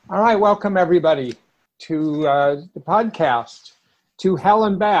All right, welcome everybody to the podcast, To Hell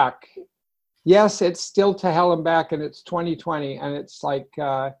and Back. Yes, it's still To Hell and Back, and it's 2020, and it's like,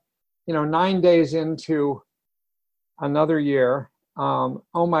 9 days into another year. Oh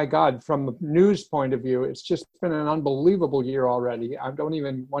my God, from the news point of view, it's just been an unbelievable year already. I don't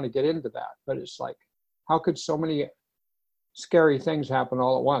even want to get into that, but it's like, how could so many scary things happen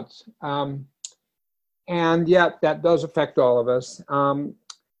all at once? And yet that does affect all of us.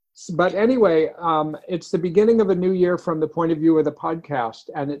 But anyway, it's the beginning of a new year from the point of view of the podcast,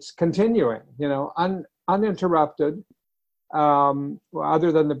 and it's continuing, uninterrupted,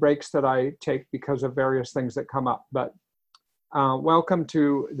 other than the breaks that I take because of various things that come up. But welcome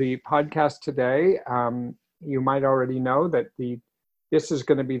to the podcast today. You might already know that this is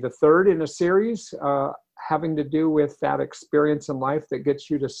going to be the third in a series having to do with that experience in life that gets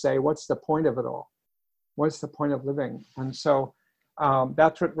you to say, what's the point of it all? What's the point of living? And so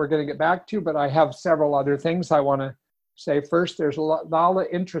that's what we're going to get back to, but I have several other things I want to say. First, there's a lot of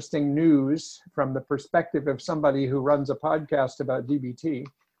interesting news from the perspective of somebody who runs a podcast about DBT.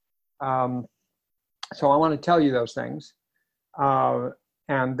 So I want to tell you those things.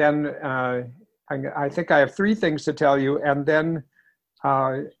 And then I think I have three things to tell you, and then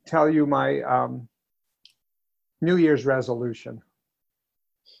tell you my New Year's resolution.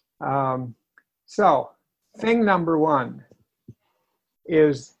 So thing number one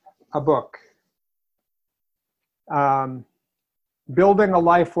is a book, Building a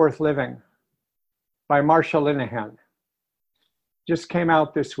Life Worth Living by Marsha Linehan. Just came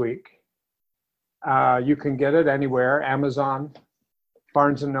out this week. You can get it anywhere, Amazon,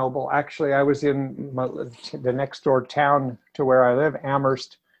 Barnes & Noble. Actually, I was in the next door town to where I live,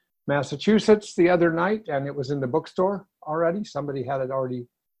 Amherst, Massachusetts, the other night, and it was in the bookstore already. Somebody had it already,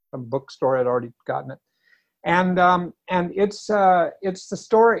 a bookstore had already gotten it. And it's the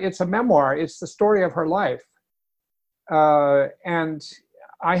story. It's a memoir. It's the story of her life. And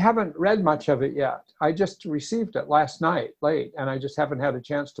I haven't read much of it yet. I just received it last night late, and I just haven't had a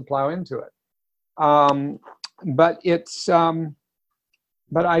chance to plow into it. But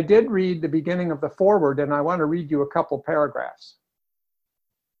I did read the beginning of the foreword, and I want to read you a couple paragraphs.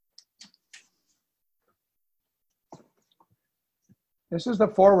 This is the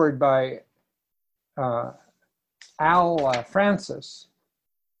foreword by Al Francis,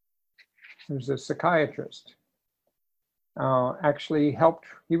 who's a psychiatrist. Actually helped,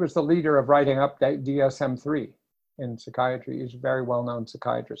 he was the leader of writing up DSM-3 in psychiatry. He's a very well-known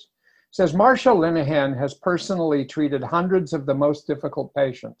psychiatrist. It says, Marsha Linehan has personally treated hundreds of the most difficult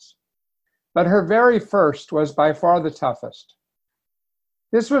patients, but her very first was by far the toughest.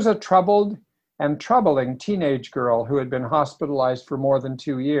 This was a troubled and troubling teenage girl who had been hospitalized for more than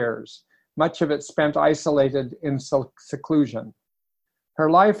 2 years, much of it spent isolated in seclusion.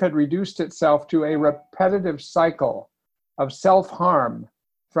 Her life had reduced itself to a repetitive cycle of self-harm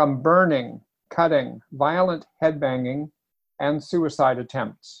from burning, cutting, violent headbanging, and suicide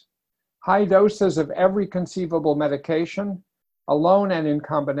attempts. High doses of every conceivable medication, alone and in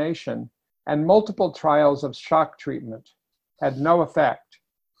combination, and multiple trials of shock treatment had no effect.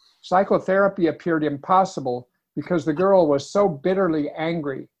 Psychotherapy appeared impossible because the girl was so bitterly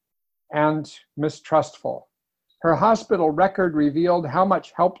angry and mistrustful. Her hospital record revealed how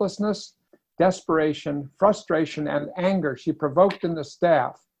much helplessness, desperation, frustration, and anger she provoked in the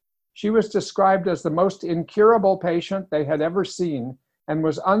staff. She was described as the most incurable patient they had ever seen and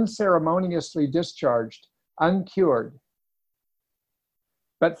was unceremoniously discharged, uncured.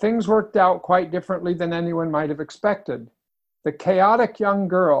 But things worked out quite differently than anyone might have expected. The chaotic young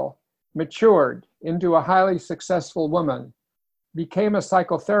girl matured into a highly successful woman, became a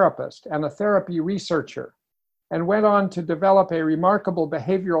psychotherapist and a therapy researcher, and went on to develop a remarkable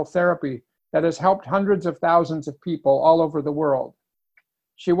behavioral therapy that has helped hundreds of thousands of people all over the world.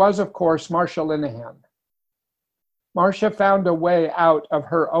 She was, of course, Marsha Linehan. Marsha found a way out of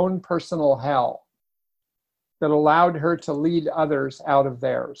her own personal hell that allowed her to lead others out of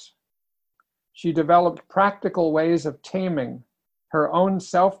theirs. She developed practical ways of taming her own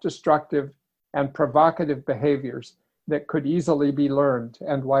self-destructive and provocative behaviors that could easily be learned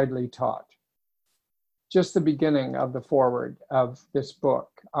and widely taught. Just the beginning of the foreword of this book.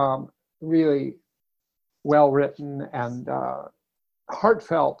 Really well written and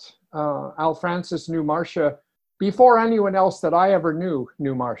heartfelt. Al Francis knew Marsha before anyone else that I ever knew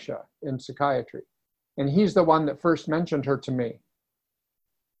Marsha in psychiatry. And he's the one that first mentioned her to me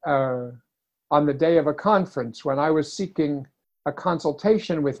on the day of a conference when I was seeking a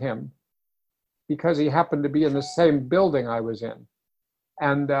consultation with him because he happened to be in the same building I was in.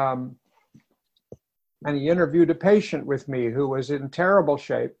 And And he interviewed a patient with me who was in terrible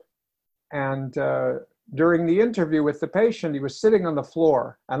shape. And during the interview with the patient, he was sitting on the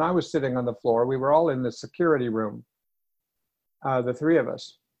floor, and I was sitting on the floor. We were all in the security room, the three of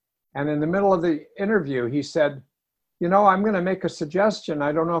us. And in the middle of the interview, he said, you know, I'm going to make a suggestion.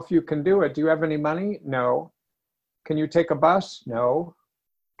 I don't know if you can do it. Do you have any money? No. Can you take a bus? No.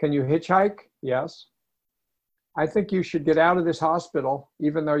 Can you hitchhike? Yes. I think you should get out of this hospital,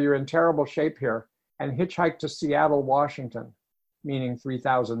 even though you're in terrible shape here, and hitchhike to Seattle, Washington, meaning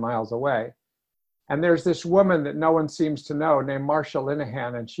 3,000 miles away. And there's this woman that no one seems to know named Marsha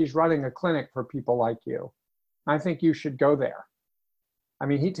Linehan, and she's running a clinic for people like you. I think you should go there. I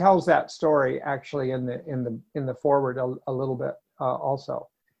mean, he tells that story actually in the foreword a little bit also.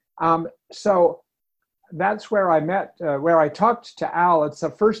 So that's where I met, where I talked to Al. It's the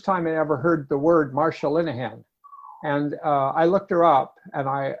first time I ever heard the word Marsha Linehan. And I looked her up, and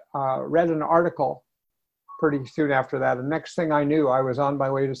I read an article pretty soon after that. And next thing I knew, I was on my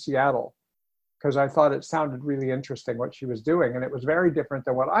way to Seattle because I thought it sounded really interesting what she was doing. And it was very different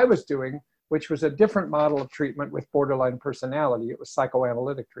than what I was doing, which was a different model of treatment with borderline personality. It was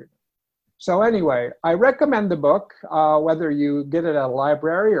psychoanalytic treatment. So anyway, I recommend the book, whether you get it at a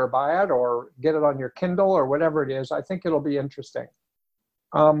library or buy it or get it on your Kindle or whatever it is. I think it'll be interesting.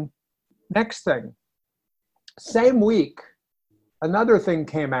 Next thing, same week, another thing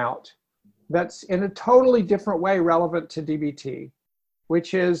came out that's in a totally different way relevant to DBT,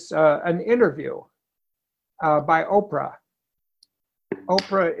 which is an interview by Oprah.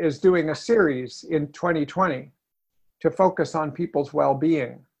 Oprah is doing a series in 2020 to focus on people's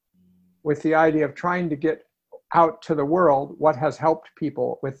well-being with the idea of trying to get out to the world what has helped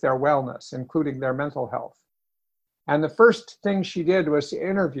people with their wellness, including their mental health. And the first thing she did was to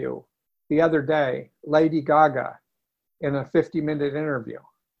interview the other day Lady Gaga in a 50-minute interview.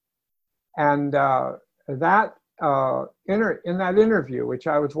 And in that interview, which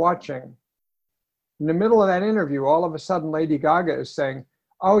I was watching, in the middle of that interview, all of a sudden Lady Gaga is saying,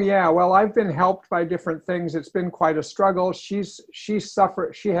 oh yeah, well, I've been helped by different things. It's been quite a struggle. She has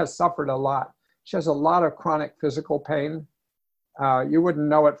suffered a lot. She has a lot of chronic physical pain. You wouldn't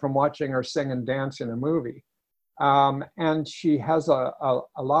know it from watching her sing and dance in a movie. And she has a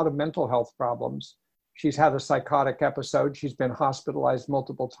lot of mental health problems. She's had a psychotic episode. She's been hospitalized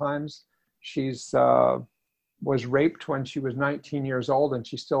multiple times. She's was raped when she was 19 years old, and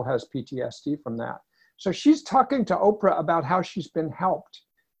she still has PTSD from that. So she's talking to Oprah about how she's been helped.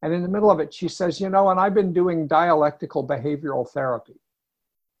 And in the middle of it, she says, you know, and I've been doing dialectical behavioral therapy.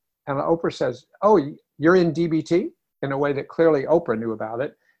 And Oprah says, oh, you're in DBT? In a way that clearly Oprah knew about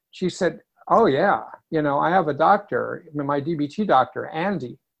it. She said, oh yeah, you know, I have a doctor, my DBT doctor,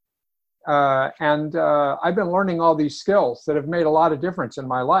 Andy. And I've been learning all these skills that have made a lot of difference in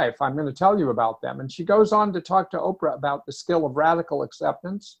my life. I'm going to tell you about them. And she goes on to talk to Oprah about the skill of radical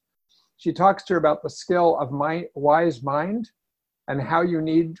acceptance. She talks to her about the skill of wise mind and how you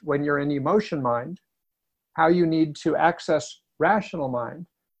need, when you're in emotion mind, how you need to access rational mind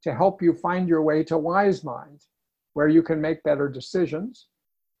to help you find your way to wise mind, where you can make better decisions.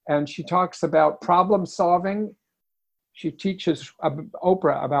 And she talks about problem solving. She teaches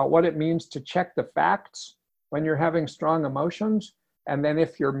Oprah about what it means to check the facts when you're having strong emotions. And then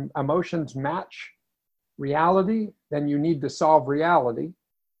if your emotions match reality, then you need to solve reality.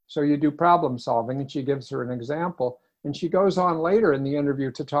 So you do problem solving, and she gives her an example. And she goes on later in the interview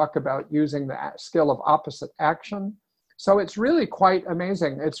to talk about using the skill of opposite action. So it's really quite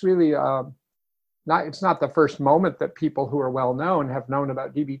amazing. It's really it's not the first moment that people who are well known have known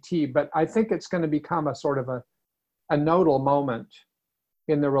about DBT, but I think it's going to become a sort of a nodal moment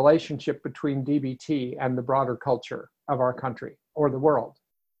in the relationship between DBT and the broader culture of our country or the world.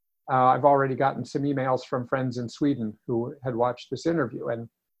 I've already gotten some emails from friends in Sweden who had watched this interview and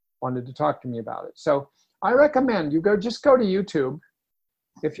wanted to talk to me about it. So I recommend you just go to YouTube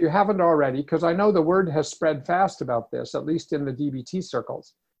if you haven't already, because I know the word has spread fast about this, at least in the DBT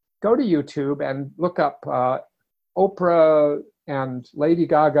circles. Go to YouTube and look up Oprah and Lady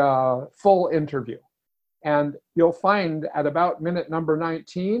Gaga full interview. And you'll find at about minute number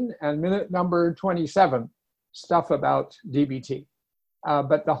 19 and minute number 27 stuff about DBT.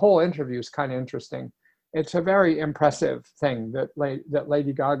 But the whole interview is kind of interesting. It's a very impressive thing that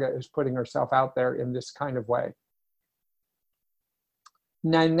Lady Gaga is putting herself out there in this kind of way.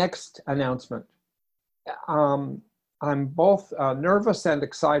 Now, next announcement. I'm both nervous and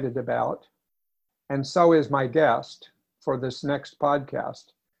excited about, and so is my guest for this next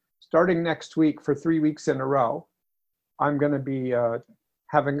podcast. Starting next week for 3 weeks in a row, I'm going to be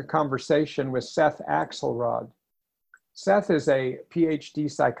having a conversation with Seth Axelrod. Seth is a PhD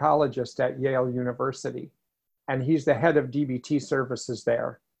psychologist at Yale University, and he's the head of DBT services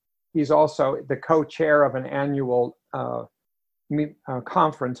there. He's also the co-chair of an annual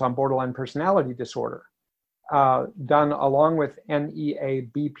conference on borderline personality disorder, done along with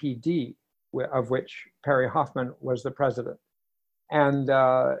NEA-BPD, of which Perry Hoffman was the president.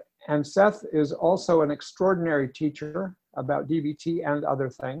 And Seth is also an extraordinary teacher about DBT and other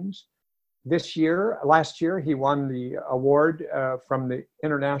things. Last year, he won the award from the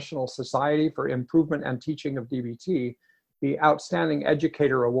International Society for Improvement and Teaching of DBT, the Outstanding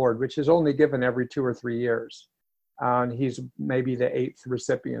Educator Award, which is only given every 2 or 3 years. And he's maybe the 8th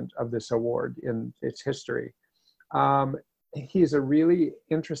recipient of this award in its history. He's a really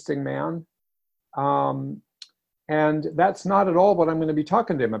interesting man. And that's not at all what I'm going to be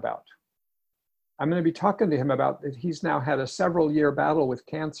talking to him about. I'm going to be talking to him about that he's now had a several-year battle with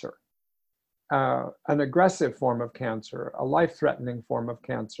cancer, an aggressive form of cancer, a life-threatening form of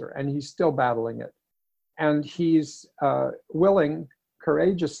cancer, and he's still battling it. And he's willing,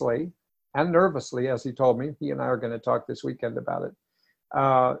 courageously, and nervously, as he told me, he and I are going to talk this weekend about it,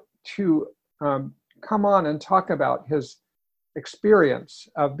 to come on and talk about his experience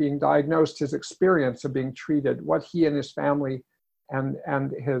of being diagnosed, his experience of being treated, what he and his family and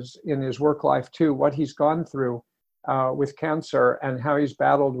in his work life too, what he's gone through with cancer and how he's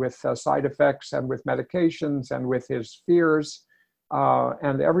battled with side effects and with medications and with his fears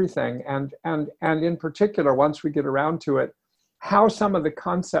and everything. And in particular, once we get around to it, how some of the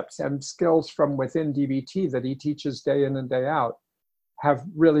concepts and skills from within DBT that he teaches day in and day out have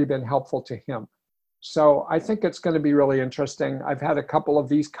really been helpful to him. So I think it's going to be really interesting. I've had a couple of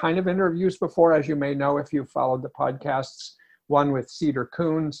these kind of interviews before, as you may know, if you've followed the podcasts, one with Cedar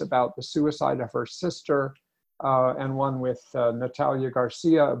Coons about the suicide of her sister, and one with Natalia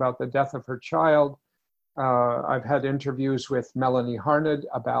Garcia about the death of her child. I've had interviews with Melanie Harned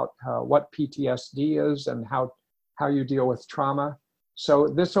about what PTSD is and how you deal with trauma. So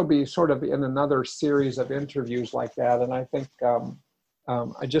this will be sort of in another series of interviews like that. And I think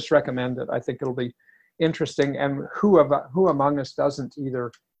I just recommend it. I think it'll be interesting. And who among us doesn't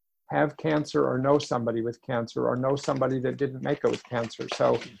either have cancer or know somebody with cancer or know somebody that didn't make it with cancer?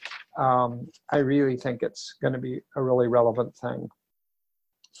 So I really think it's going to be a really relevant thing.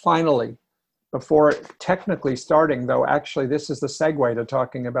 Finally, before technically starting, though, actually, this is the segue to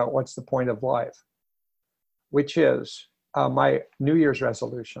talking about what's the point of life, which is my New Year's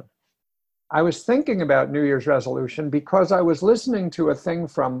resolution. I was thinking about New Year's resolution because I was listening to a thing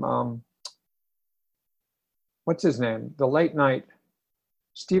from, what's his name? The late night,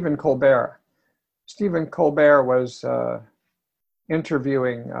 Stephen Colbert. Stephen Colbert was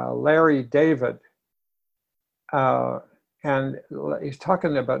interviewing Larry David, and he's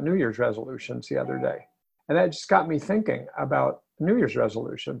talking about New Year's resolutions the other day. And that just got me thinking about New Year's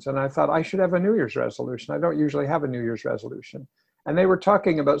resolutions. And I thought I should have a New Year's resolution. I don't usually have a New Year's resolution. And they were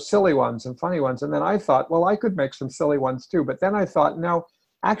talking about silly ones and funny ones. And then I thought, well, I could make some silly ones too. But then I thought, no,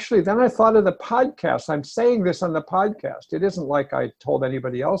 actually, then I thought of the podcast. I'm saying this on the podcast. It isn't like I told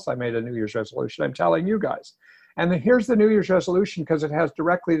anybody else I made a New Year's resolution. I'm telling you guys. And then here's the New Year's resolution because it has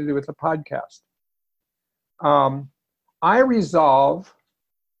directly to do with the podcast. I resolve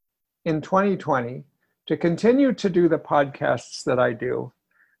in 2020 to continue to do the podcasts that I do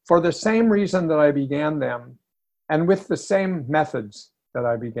for the same reason that I began them and with the same methods that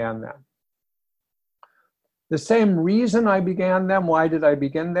I began them. The same reason I began them, why did I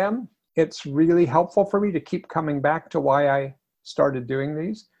begin them? It's really helpful for me to keep coming back to why I started doing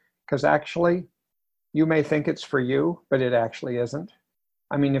these, because actually, you may think it's for you, but it actually isn't.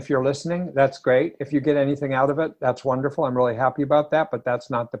 I mean, if you're listening, that's great. If you get anything out of it, that's wonderful. I'm really happy about that, but that's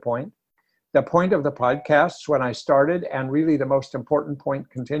not the point. The point of the podcasts when I started, and really the most important point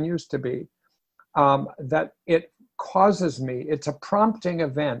continues to be, that it causes me, it's a prompting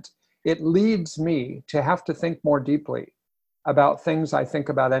event. It leads me to have to think more deeply about things I think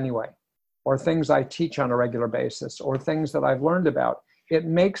about anyway, or things I teach on a regular basis, or things that I've learned about. It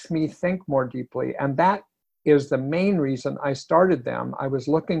makes me think more deeply. And that is the main reason I started them. I was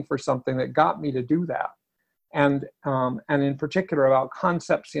looking for something that got me to do that. And in particular about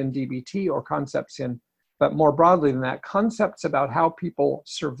concepts in DBT or concepts in, but more broadly than that, concepts about how people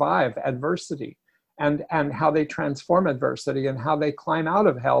survive adversity and how they transform adversity and how they climb out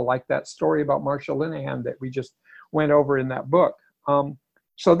of hell, like that story about Marsha Linehan that we just went over in that book.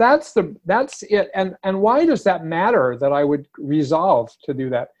 So that's it. And why does that matter that I would resolve to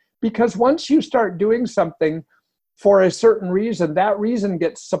do that? Because once you start doing something for a certain reason, that reason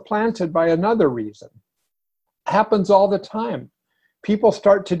gets supplanted by another reason. Happens all the time. people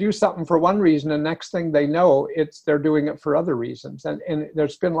start to do something for one reason, and next thing they know, they're doing it for other reasons. And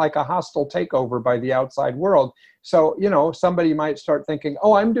there's been like a hostile takeover by the outside world. So, somebody might start thinking,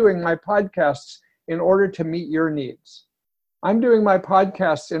 oh, I'm doing my podcasts in order to meet your needs. I'm doing my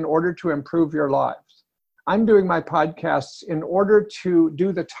podcasts in order to improve your lives. I'm doing my podcasts in order to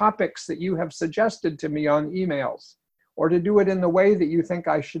do the topics that you have suggested to me on emails, or to do it in the way that you think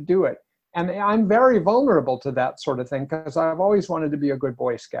I should do it. And I'm very vulnerable to that sort of thing because I've always wanted to be a good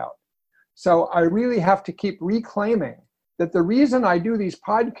Boy Scout. So I really have to keep reclaiming that the reason I do these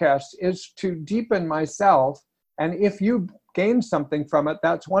podcasts is to deepen myself. And if you gain something from it,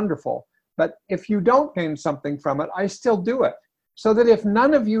 that's wonderful. But if you don't gain something from it, I still do it. So that if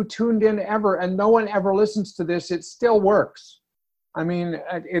none of you tuned in ever and no one ever listens to this, it still works. I mean,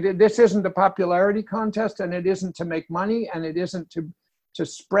 this isn't a popularity contest, and it isn't to make money, and it isn't to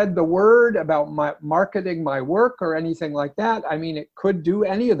spread the word about marketing my work or anything like that. I mean, it could do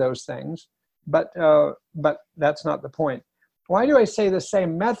any of those things, but that's not the point. Why do I say the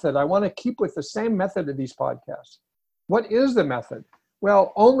same method? I want to keep with the same method of these podcasts. What is the method?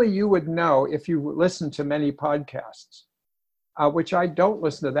 Well, only you would know if you listen to many podcasts, which I don't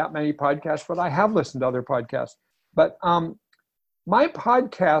listen to that many podcasts, but I have listened to other podcasts. But my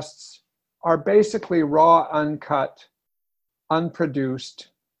podcasts are basically raw, uncut, unproduced,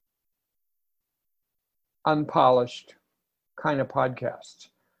 unpolished kind of podcasts.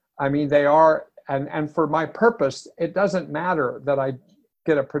 I mean, they are, and for my purpose, it doesn't matter that I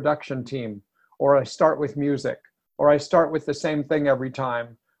get a production team, or I start with music, or I start with the same thing every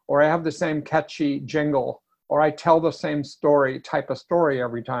time, or I have the same catchy jingle, or I tell the same type of story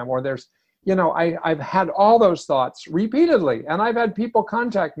every time, or there's, I've had all those thoughts repeatedly, and I've had people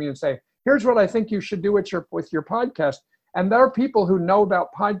contact me and say, here's what I think you should do with your podcast. And there are people who know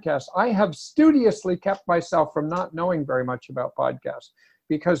about podcasts. I have studiously kept myself from not knowing very much about podcasts,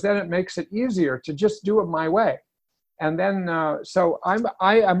 because then it makes it easier to just do it my way. And then, so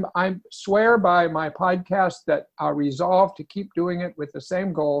I swear by my podcast that I resolve to keep doing it with the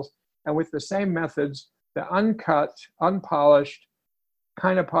same goals and with the same methods, the uncut, unpolished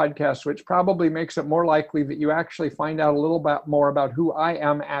kind of podcast, which probably makes it more likely that you actually find out a little bit more about who I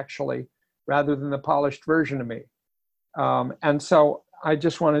am actually, rather than the polished version of me. And so I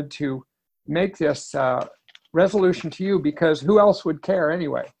just wanted to make this resolution to you, because who else would care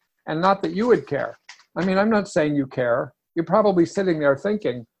anyway? And not that you would care. I mean, I'm not saying you care. You're probably sitting there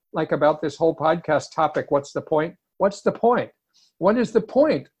thinking, like, about this whole podcast topic, what's the point? What's the point? What is the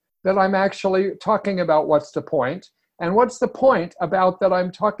point that I'm actually talking about what's the point? And what's the point about that I'm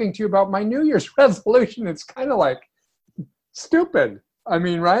talking to you about my New Year's resolution? It's kind of like stupid. I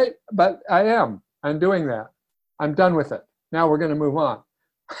mean, right? But I'm doing that. I'm done with it. Now we're going to move on.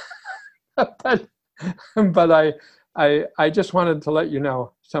 but I just wanted to let you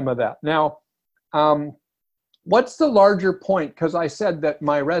know some of that. Now, what's the larger point? Because I said that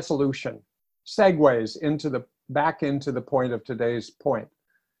my resolution segues back into the point of today's point,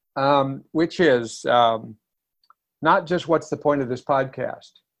 which is not just what's the point of this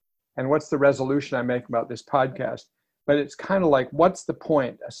podcast and what's the resolution I make about this podcast, but it's kind of like, what's the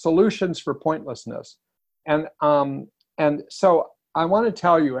point? Solutions for pointlessness. And so I want to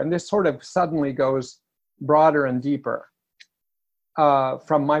tell you, and this sort of suddenly goes broader and deeper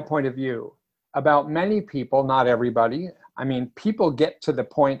from my point of view, about many people, not everybody. I mean, people get to the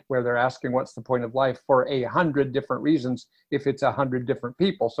point where they're asking what's the point of life for 100 different reasons if it's 100 different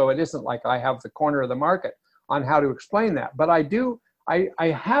people. So it isn't like I have the corner of the market on how to explain that. But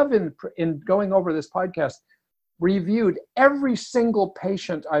I have in going over this podcast, reviewed every single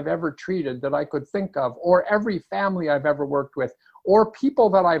patient I've ever treated that I could think of, or every family I've ever worked with, or people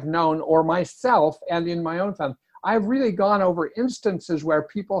that I've known, or myself and in my own family. I've really gone over instances where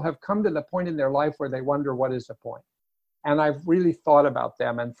people have come to the point in their life where they wonder, what is the point? And I've really thought about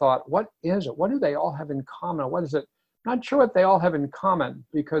them and thought, what is it? What do they all have in common? What is it? I'm not sure what they all have in common,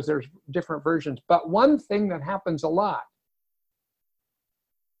 because there's different versions. But one thing that happens a lot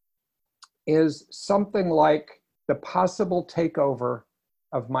is something like the possible takeover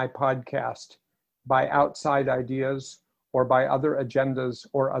of my podcast by outside ideas or by other agendas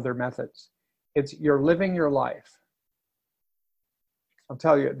or other methods. It's you're living your life. I'll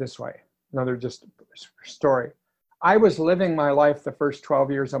tell you it this way, another just story. I was living my life the first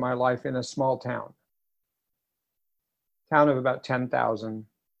 12 years of my life in a small town of about 10,000.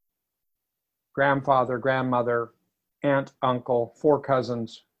 Grandfather, grandmother, aunt, uncle, 4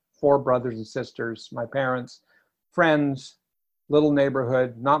 cousins, 4 brothers and sisters, my parents, friends, little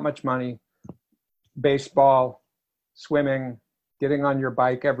neighborhood, not much money, baseball, swimming, getting on your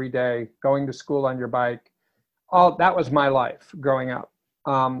bike every day, going to school on your bike, all that was my life growing up.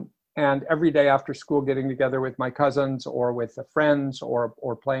 And every day after school, getting together with my cousins or with the friends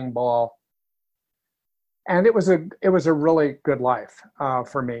or playing ball. And it was a really good life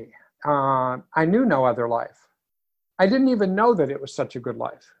for me. I knew no other life. I didn't even know that it was such a good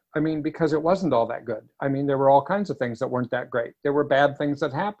life. I mean, because it wasn't all that good. I mean, there were all kinds of things that weren't that great. There were bad things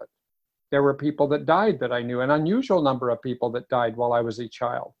that happened. There were people that died that I knew, an unusual number of people that died while I was a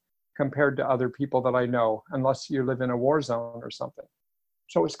child compared to other people that I know, unless you live in a war zone or something.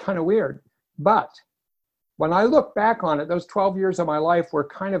 So it's kind of weird. But when I look back on it, those 12 years of my life were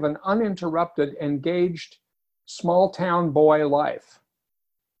kind of an uninterrupted, engaged, small town boy life.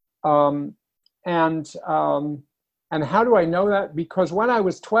 And how do I know that? Because when I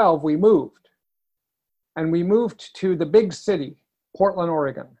was 12, we moved. And we moved to the big city, Portland,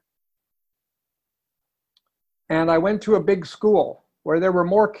 Oregon. And I went to a big school where there were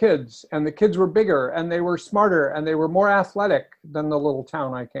more kids, and the kids were bigger, and they were smarter, and they were more athletic than the little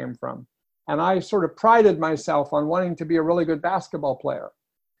town I came from. And I sort of prided myself on wanting to be a really good basketball player.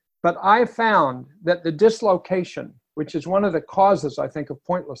 But I found that the dislocation, which is one of the causes, I think, of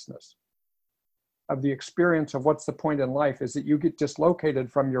pointlessness, of the experience of what's the point in life, is that you get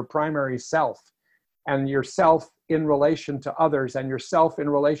dislocated from your primary self and yourself in relation to others and yourself in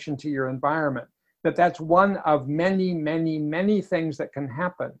relation to your environment. That's one of many, many, many things that can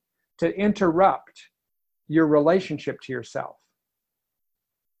happen to interrupt your relationship to yourself.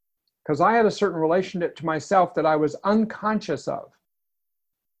 Because I had a certain relationship to myself that I was unconscious of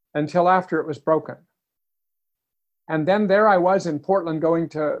until after it was broken. And then there I was in Portland going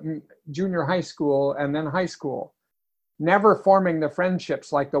to junior high school and then high school, never forming the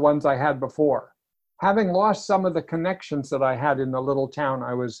friendships like the ones I had before, having lost some of the connections that I had in the little town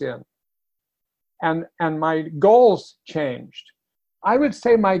I was in. And my goals changed. I would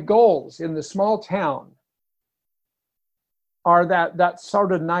say my goals in the small town are that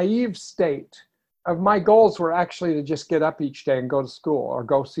sort of naive state of my goals were actually to just get up each day and go to school or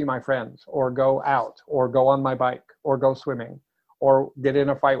go see my friends or go out or go on my bike or go swimming or get in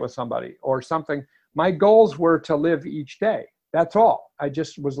a fight with somebody or something. My goals were to live each day. That's all. I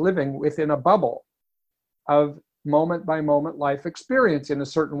just was living within a bubble of moment by moment life experience in a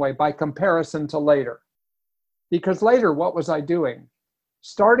certain way by comparison to later. Because later, what was I doing?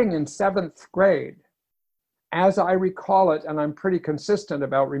 Starting in 7th grade, as I recall it, and I'm pretty consistent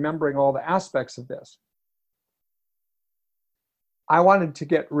about remembering all the aspects of this, I wanted to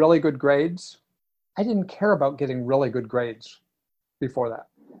get really good grades. I didn't care about getting really good grades before that.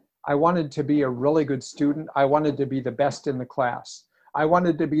 I wanted to be a really good student. I wanted to be the best in the class. I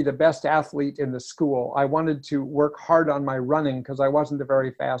wanted to be the best athlete in the school. I wanted to work hard on my running because I wasn't a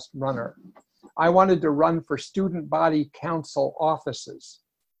very fast runner. I wanted to run for student body council offices.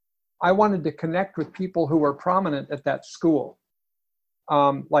 I wanted to connect with people who were prominent at that school,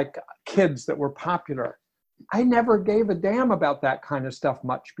 like kids that were popular. I never gave a damn about that kind of stuff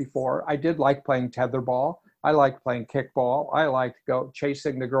much before. I did like playing tetherball. I liked playing kickball. I liked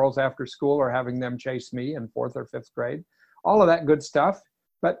chasing the girls after school or having them chase me in 4th or 5th grade. All of that good stuff.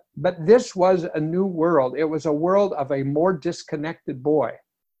 But this was a new world. It was a world of a more disconnected boy,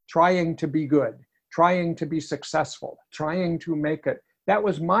 trying to be good, trying to be successful, trying to make it. That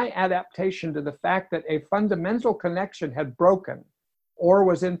was my adaptation to the fact that a fundamental connection had broken or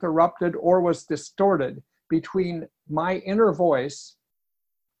was interrupted or was distorted between my inner voice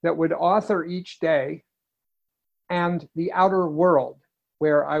that would author each day and the outer world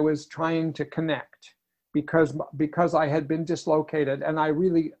where I was trying to connect. Because I had been dislocated. And I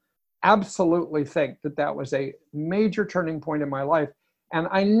really absolutely think that was a major turning point in my life. And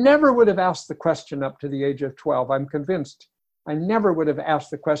I never would have asked the question up to the age of 12. I'm convinced I never would have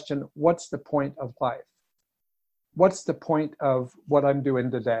asked the question, what's the point of life? What's the point of what I'm doing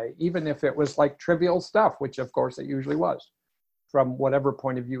today? Even if it was like trivial stuff, which of course it usually was. From whatever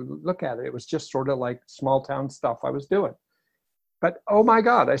point of view you look at it, it was just sort of like small town stuff I was doing. But oh my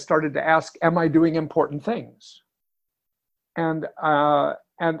God, I started to ask, am I doing important things? And I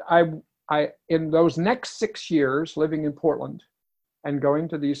in those next 6 years living in Portland and going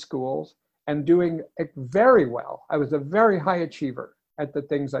to these schools and doing it very well, I was a very high achiever at the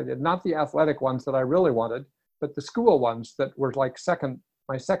things I did, not the athletic ones that I really wanted, but the school ones that were like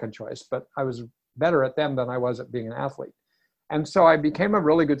my second choice, but I was better at them than I was at being an athlete. And so I became a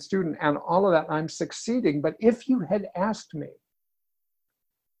really good student and all of that, I'm succeeding. But if you had asked me,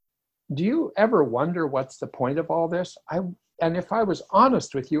 do you ever wonder what's the point of all this? And if I was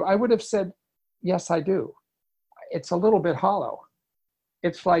honest with you, I would have said, yes, I do. It's a little bit hollow.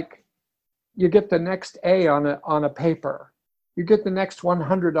 It's like you get the next A on a paper. You get the next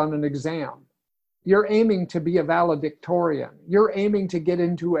 100 on an exam. You're aiming to be a valedictorian. You're aiming to get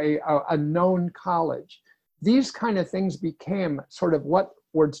into a known college. These kind of things became sort of what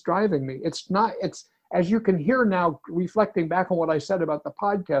was driving me. It's, as you can hear now, reflecting back on what I said about the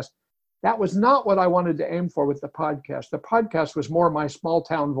podcast, that was not what I wanted to aim for with the podcast. The podcast was more my small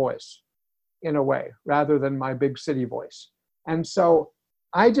town voice, in a way, rather than my big city voice. And so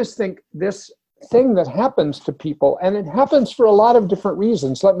I just think this thing that happens to people, and it happens for a lot of different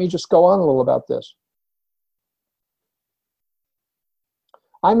reasons. Let me just go on a little about this.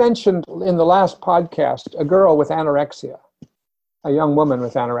 I mentioned in the last podcast a girl with anorexia, a young woman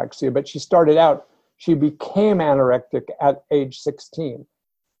with anorexia, but she started out, she became anorectic at age 16.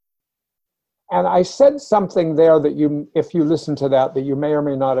 And I said something there that you, if you listen to that you may or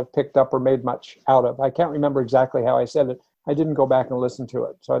may not have picked up or made much out of. I can't remember exactly how I said it. I didn't go back and listen to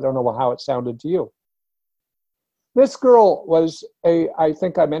it, so I don't know how it sounded to you. This girl was I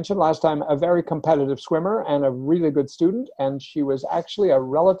think I mentioned last time, a very competitive swimmer and a really good student, and she was actually a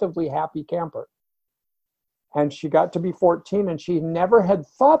relatively happy camper. And she got to be 14, and she never had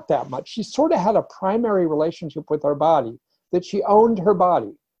thought that much. She sort of had a primary relationship with her body, that she owned her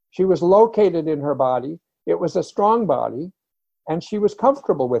body. She was located in her body. It was a strong body, and she was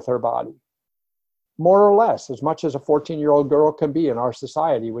comfortable with her body, more or less, as much as a 14-year-old girl can be in our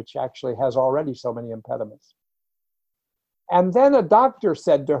society, which actually has already so many impediments. And then a doctor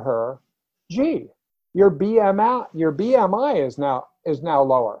said to her, gee, your BMI is now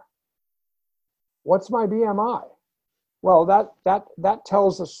lower. What's my BMI? Well, that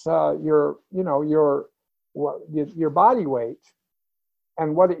tells us your body weight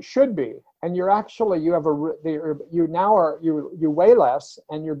and what it should be. And you're actually, you weigh less,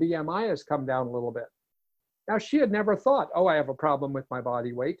 and your BMI has come down a little bit. Now, she had never thought, oh, I have a problem with my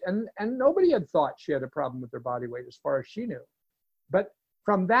body weight. And nobody had thought she had a problem with their body weight as far as she knew. But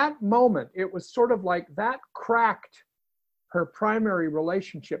from that moment, it was sort of like that cracked her primary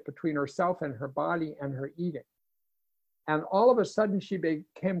relationship between herself and her body and her eating. And all of a sudden, she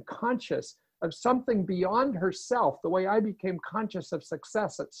became conscious of something beyond herself, the way I became conscious of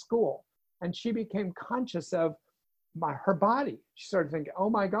success at school. And she became conscious of her body. She started thinking,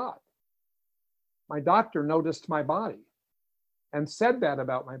 oh my God, my doctor noticed my body and said that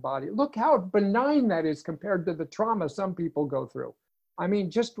about my body. Look how benign that is compared to the trauma some people go through. I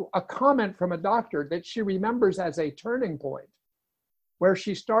mean, just a comment from a doctor that she remembers as a turning point, where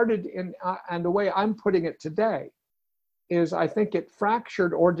she started and the way I'm putting it today is, I think it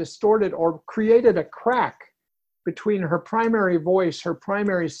fractured or distorted or created a crack between her primary voice, her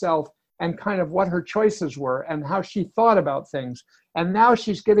primary self, and kind of what her choices were and how she thought about things. And now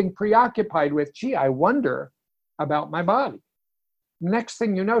she's getting preoccupied with, gee, I wonder about my body. Next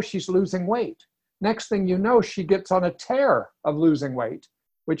thing you know, she's losing weight. Next thing you know, she gets on a tear of losing weight,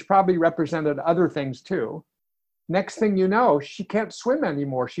 which probably represented other things too. Next thing you know, she can't swim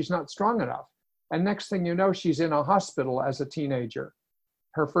anymore. She's not strong enough. And next thing you know, she's in a hospital as a teenager,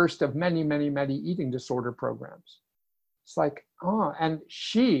 her first of many, many, many eating disorder programs. It's like, oh, and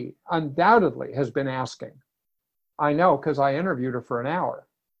she undoubtedly has been asking. I know, because I interviewed her for an hour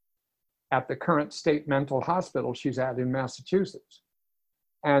at the current state mental hospital she's at in Massachusetts.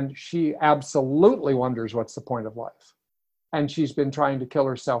 And she absolutely wonders what's the point of life. And she's been trying to kill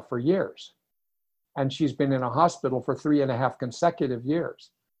herself for years. And she's been in a hospital for 3.5 consecutive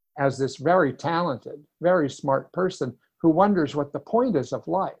years as this very talented, very smart person who wonders what the point is of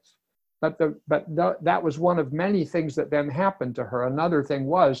life. But that was one of many things that then happened to her. Another thing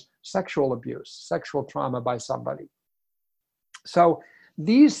was sexual abuse, sexual trauma by somebody. So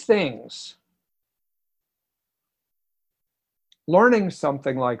these things, learning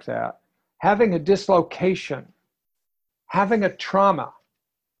something like that, having a dislocation, having a trauma,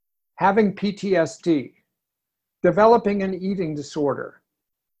 having PTSD, developing an eating disorder,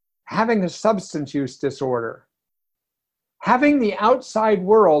 having a substance use disorder, having the outside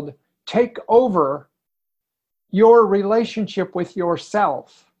world take over your relationship with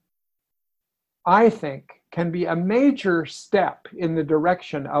yourself, I think can be a major step in the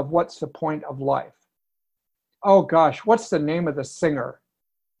direction of what's the point of life. Oh gosh, what's the name of the singer?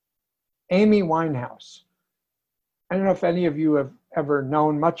 Amy Winehouse. I don't know if any of you have ever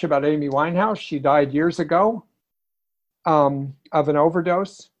known much about Amy Winehouse. She died years ago of an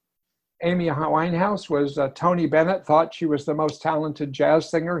overdose. Amy Winehouse was, Tony Bennett thought she was the most talented jazz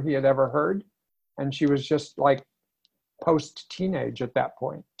singer he had ever heard. And she was just like post-teenage at that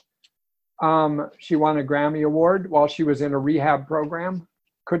point. She won a Grammy Award while she was in a rehab program.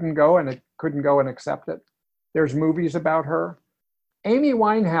 Couldn't go and accept it. There's movies about her. Amy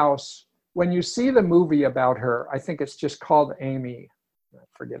Winehouse, when you see the movie about her, I think it's just called Amy. I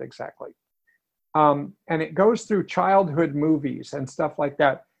forget exactly. And it goes through childhood movies and stuff like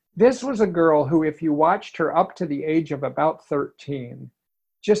that. This was a girl who, if you watched her up to the age of about 13,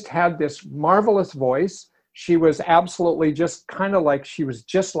 just had this marvelous voice. She was absolutely just kind of like, she was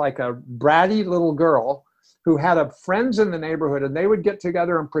just like a bratty little girl who had friends in the neighborhood, and they would get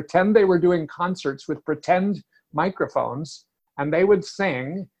together and pretend they were doing concerts with pretend microphones, and they would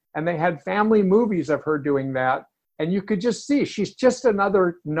sing, and they had family movies of her doing that. And you could just see she's just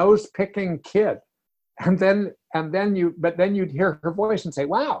another nose-picking kid. But then you'd hear her voice and say,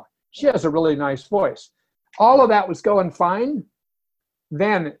 wow, she has a really nice voice. All of that was going fine.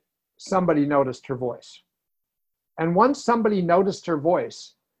 Then somebody noticed her voice. And once somebody noticed her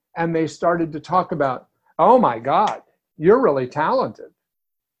voice and they started to talk about, oh my God, you're really talented.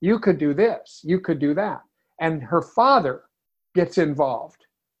 You could do this, you could do that. And her father gets involved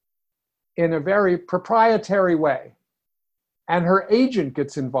in a very proprietary way. And her agent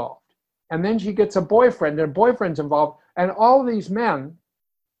gets involved. And then she gets a boyfriend, and a boyfriend's involved. And all these men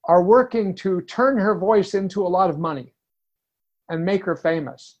are working to turn her voice into a lot of money and make her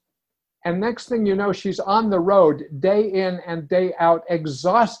famous. And next thing you know, she's on the road day in and day out,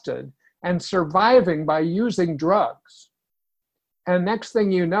 exhausted and surviving by using drugs. And next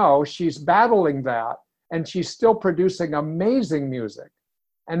thing you know, she's battling that, and she's still producing amazing music.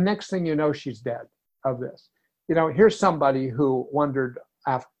 And next thing you know, she's dead of this. You know, here's somebody who wondered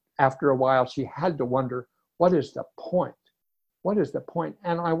after a while, she had to wonder, what is the point? What is the point?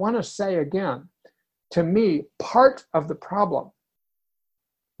 And I want to say again, to me, part of the problem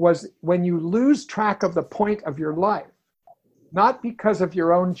was when you lose track of the point of your life, not because of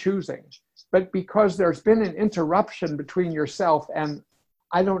your own choosing, but because there's been an interruption between yourself and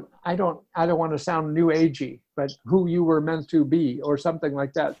I don't want to sound new agey, but who you were meant to be or something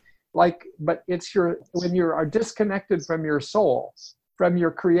like that. But it's when you are disconnected from your soul, from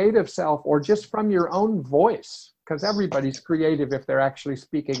your creative self, or just from your own voice, because everybody's creative if they're actually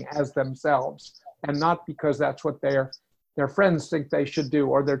speaking as themselves and not because that's what their friends think they should do,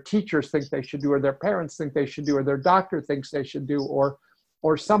 or their teachers think they should do, or their parents think they should do, or their doctor thinks they should do,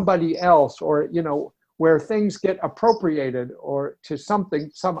 or somebody else, or, you know, where things get appropriated or to some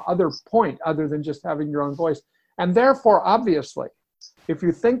other point other than just having your own voice. And therefore, obviously, if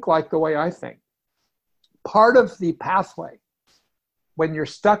you think like the way I think, part of the pathway when you're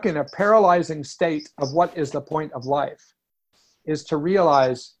stuck in a paralyzing state of what is the point of life is to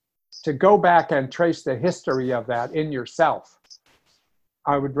realize, to go back and trace the history of that in yourself.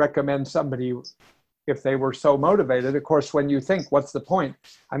 I would recommend somebody, if they were so motivated, of course, when you think, what's the point?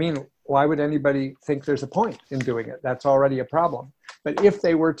 I mean, why would anybody think there's a point in doing it? That's already a problem. But if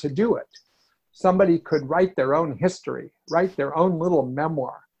they were to do it, somebody could write their own history, write their own little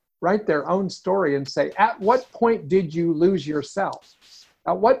memoir, write their own story and say, at what point did you lose yourself?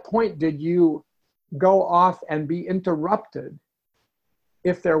 At what point did you go off and be interrupted?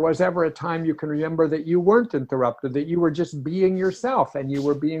 If there was ever a time you can remember that you weren't interrupted, that you were just being yourself and you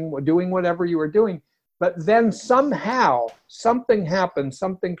were doing whatever you were doing, but then somehow something happened,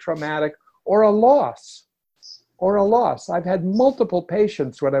 something traumatic, or a loss. I've had multiple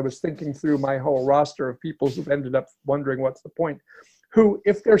patients when I was thinking through my whole roster of people who've ended up wondering what's the point, who,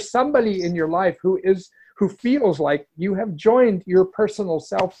 if there's somebody in your life who feels like you have joined your personal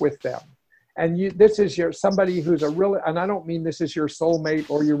self with them, and this is somebody who's and I don't mean this is your soulmate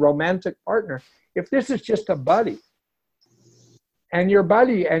or your romantic partner. If this is just a buddy, and your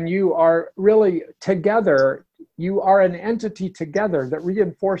buddy and you are really together, you are an entity together that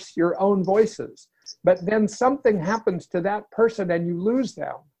reinforce your own voices. But then something happens to that person and you lose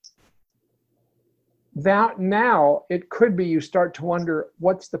them. That now it could be you start to wonder,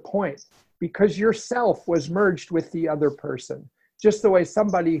 what's the point? Because yourself was merged with the other person. Just the way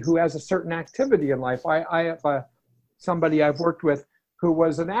somebody who has a certain activity in life. I have somebody I've worked with who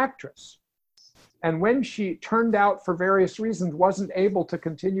was an actress. And when she turned out for various reasons wasn't able to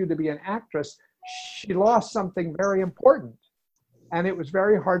continue to be an actress, she lost something very important. And it was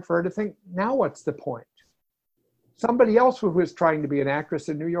very hard for her to think, now what's the point? Somebody else who was trying to be an actress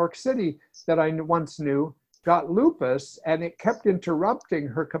in New York City that I once knew got lupus, and it kept interrupting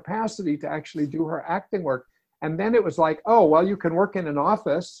her capacity to actually do her acting work. And then it was like, oh, well, you can work in an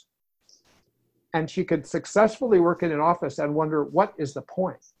office. And she could successfully work in an office and wonder, what is the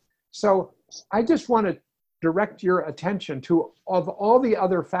point? So I just want to direct your attention to of all the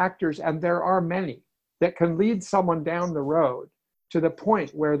other factors, and there are many, that can lead someone down the road to the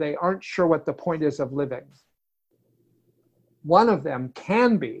point where they aren't sure what the point is of living. One of them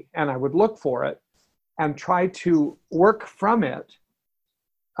can be, and I would look for it and try to work from it,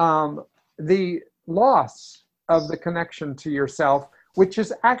 the loss of the connection to yourself, which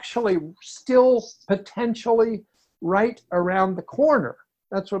is actually still potentially right around the corner.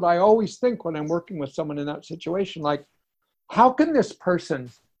 That's what I always think when I'm working with someone in that situation. Like, how can this person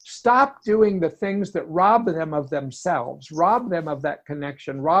stop doing the things that rob them of themselves, rob them of that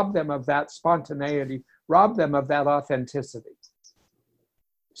connection, rob them of that spontaneity, rob them of that authenticity,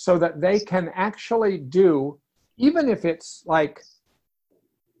 so that they can actually do, even if it's like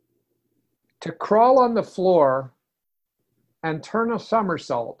to crawl on the floor and turn a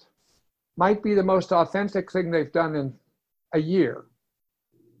somersault, might be the most authentic thing they've done in a year.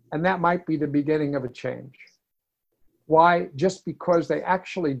 And that might be the beginning of a change. Why? Just because they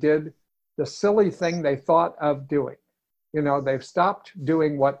actually did the silly thing they thought of doing. You know, they've stopped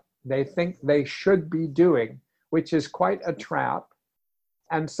doing what they think they should be doing, which is quite a trap.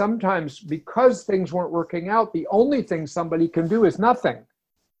 And sometimes because things weren't working out, the only thing somebody can do is nothing.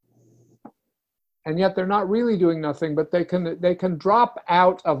 And yet they're not really doing nothing, but they can drop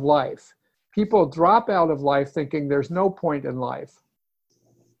out of life. People drop out of life thinking there's no point in life.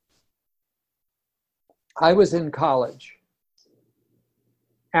 I was in college.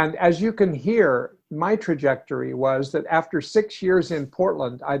 And as you can hear, my trajectory was that after 6 years in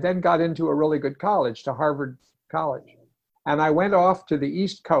Portland, I then got into a really good college, to Harvard College. And I went off to the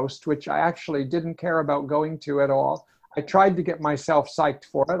East Coast, which I actually didn't care about going to at all. I tried to get myself psyched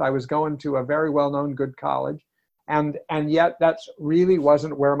for it. I was going to a very well-known good college. And yet that's really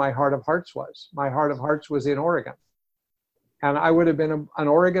wasn't where my heart of hearts was. My heart of hearts was in Oregon. And I would have been an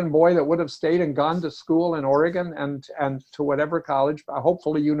Oregon boy that would have stayed and gone to school in Oregon and to whatever college,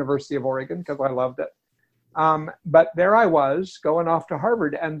 hopefully University of Oregon, because I loved it. But there I was going off to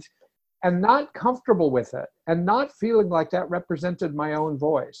Harvard and not comfortable with it and not feeling like that represented my own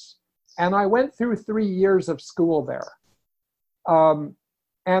voice. And I went through 3 years of school there.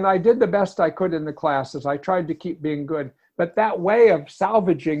 And I did the best I could in the classes. I tried to keep being good. But that way of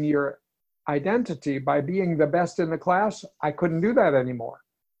salvaging your identity by being the best in the class, I couldn't do that anymore.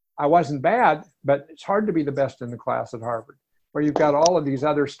 I wasn't bad, but it's hard to be the best in the class at Harvard, where you've got all of these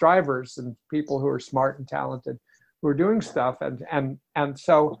other strivers and people who are smart and talented who are doing stuff. And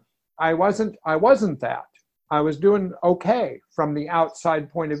so I wasn't that. I was doing okay from the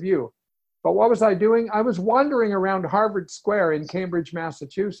outside point of view. But what was I doing? I was wandering around Harvard Square in Cambridge,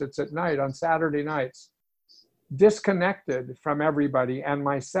 Massachusetts at night on Saturday nights, disconnected from everybody and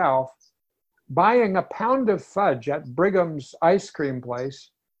myself, buying a pound of fudge at Brigham's ice cream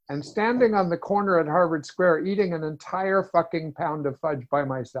place and standing on the corner at Harvard Square eating an entire fucking pound of fudge by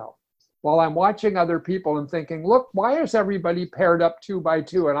myself while I'm watching other people and thinking, look, why is everybody paired up 2 by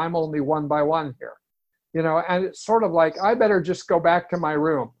 2 and I'm only 1 by 1 here? You know, and it's sort of like, I better just go back to my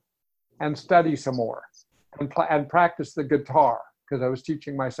room and study some more and practice the guitar, because I was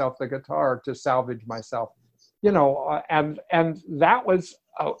teaching myself the guitar to salvage myself, you know, and that was,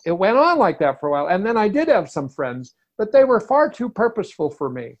 it went on like that for a while. And then I did have some friends, but they were far too purposeful for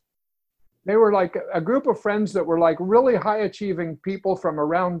me. They were like a group of friends that were like really high achieving people from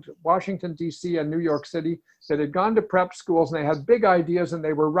around Washington, D.C. and New York City that had gone to prep schools, and they had big ideas, and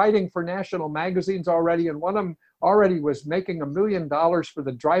they were writing for national magazines already. And one of them already was making $1 million for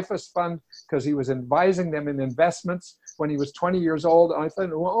the Dreyfus Fund because he was advising them in investments when he was 20 years old. And I thought,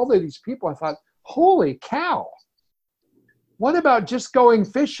 well, all of these people, I thought, holy cow. What about just going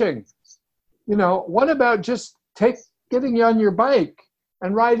fishing? You know, what about just getting on your bike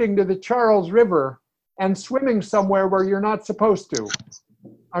and riding to the Charles River and swimming somewhere where you're not supposed to?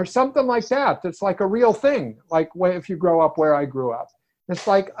 Or something like that. That's like a real thing, like if you grow up where I grew up. It's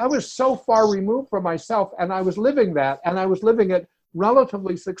like I was so far removed from myself, and I was living that, and I was living it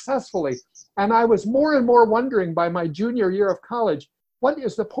relatively successfully. And I was more and more wondering by my junior year of college, what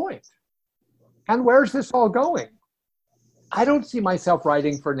is the point? And where's this all going? I don't see myself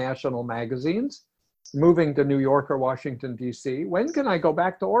writing for national magazines, moving to New York or Washington, D.C. When can I go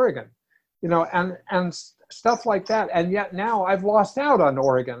back to Oregon? You know, and stuff like that. And yet now I've lost out on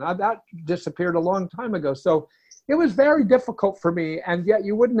Oregon. That disappeared a long time ago. So it was very difficult for me. And yet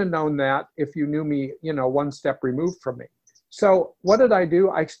you wouldn't have known that if you knew me, you know, one step removed from me. So what did I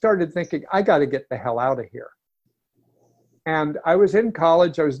do? I started thinking, I got to get the hell out of here. And I was in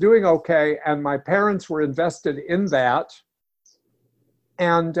college. I was doing okay. And my parents were invested in that.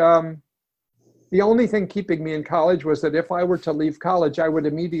 And the only thing keeping me in college was that if I were to leave college, I would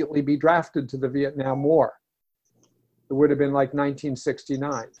immediately be drafted to the Vietnam War. It would have been like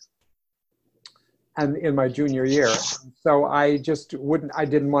 1969, and in my junior year. So I just I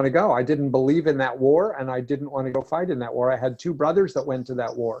didn't want to go. I didn't believe in that war, and I didn't want to go fight in that war. I had 2 brothers that went to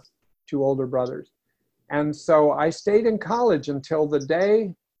that war, 2 older brothers. And so I stayed in college until the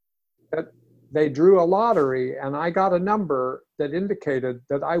day that they drew a lottery and I got a number that indicated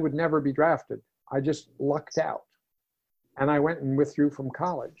that I would never be drafted. I just lucked out. And I went and withdrew from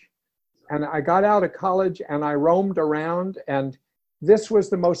college. And I got out of college and I roamed around, and this was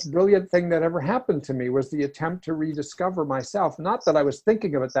the most brilliant thing that ever happened to me, was the attempt to rediscover myself. Not that I was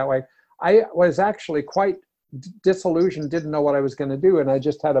thinking of it that way. I was actually quite disillusioned, didn't know what I was going to do. And I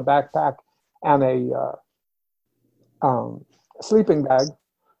just had a backpack and a sleeping bag.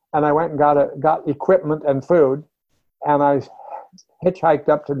 And I went and got equipment and food. And I hitchhiked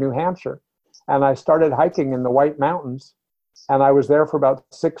up to New Hampshire. And I started hiking in the White Mountains. And I was there for about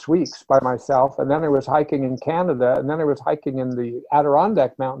 6 weeks by myself. And then I was hiking in Canada. And then I was hiking in the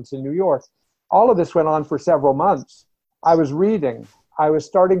Adirondack Mountains in New York. All of this went on for several months. I was reading. I was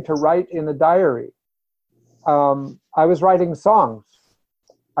starting to write in a diary. I was writing songs.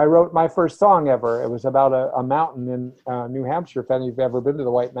 I wrote my first song ever. It was about a mountain in New Hampshire. If any of you have ever been to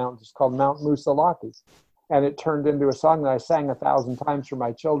the White Mountains, it's called Mount Moosilauke. And it turned into a song that I sang 1,000 times for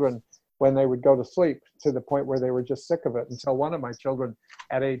my children when they would go to sleep, to the point where they were just sick of it, until one of my children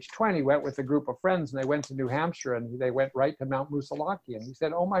at age 20 went with a group of friends, and they went to New Hampshire, and they went right to Mount Moosilauke. And he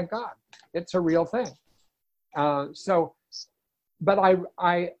said, "Oh my God, it's a real thing." But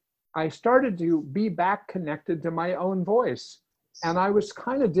I started to be back connected to my own voice. And I was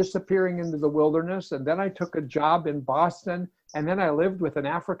kind of disappearing into the wilderness. And then I took a job in Boston. And then I lived with an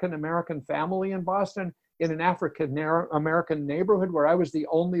African-American family in Boston, in an African-American neighborhood where I was the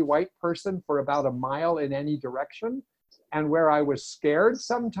only white person for about a mile in any direction, and where I was scared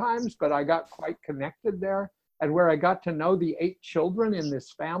sometimes, but I got quite connected there, and where I got to know the 8 children in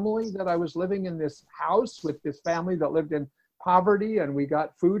this family that I was living in this house with, this family that lived in poverty, and we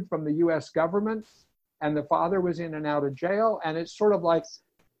got food from the US government, and the father was in and out of jail. And it's sort of like,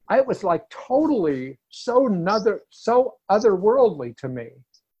 it was like totally so otherworldly to me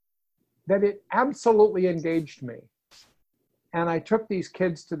that it absolutely engaged me. And I took these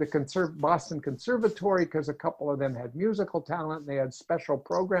kids to the Boston Conservatory because a couple of them had musical talent. They had special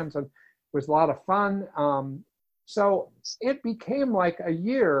programs, and it was a lot of fun. So it became like a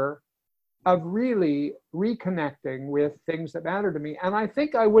year of really reconnecting with things that matter to me. And I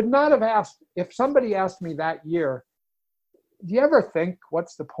think I would not have asked, if somebody asked me that year, "Do you ever think,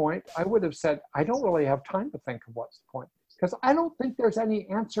 what's the point?" I would have said, "I don't really have time to think of what's the point." Because I don't think there's any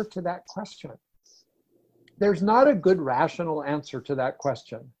answer to that question. There's not a good rational answer to that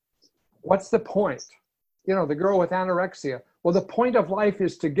question. What's the point? You know, the girl with anorexia. Well, the point of life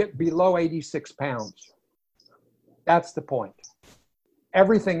is to get below 86 pounds. That's the point.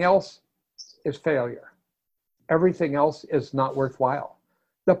 Everything else is failure. Everything else is not worthwhile.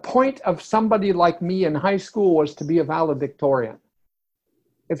 The point of somebody like me in high school was to be a valedictorian.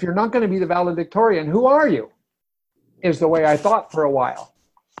 If you're not going to be the valedictorian, who are you? Is the way I thought for a while.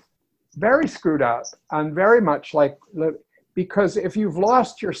 Very screwed up, and very much like, because if you've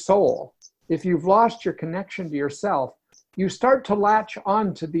lost your soul, if you've lost your connection to yourself, you start to latch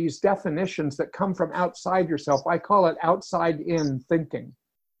on to these definitions that come from outside yourself. I call it outside-in thinking,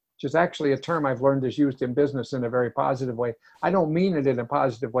 which is actually a term I've learned is used in business in a very positive way. I don't mean it in a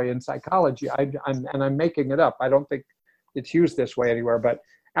positive way in psychology, I'm making it up. I don't think it's used this way anywhere, but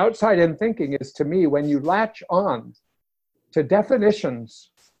outside-in thinking is, to me, when you latch on to definitions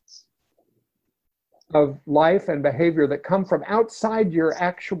of life and behavior that come from outside your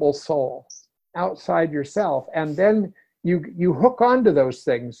actual soul, outside yourself, and then you hook onto those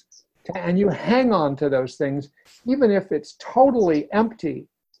things and you hang on to those things, even if it's totally empty,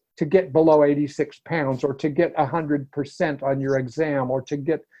 to get below 86 pounds, or to get 100% on your exam, or to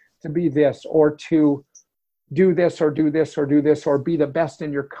be this, or to do this, or do this, or do this, or be the best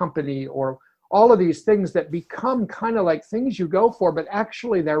in your company, or all of these things that become kind of like things you go for, but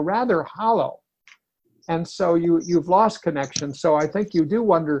actually they're rather hollow. And so you've lost connection. So I think you do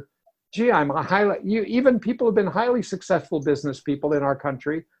wonder, gee, even people have been highly successful business people in our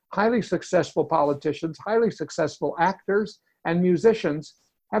country, highly successful politicians, highly successful actors and musicians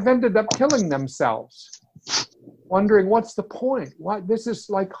have ended up killing themselves, wondering, what's the point? What, this is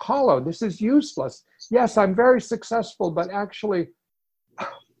like hollow, this is useless. Yes, I'm very successful, but actually,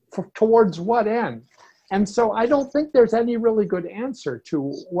 towards what end? And so I don't think there's any really good answer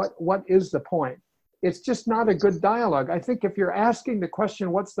to what is the point. It's just not a good dialogue. I think if you're asking the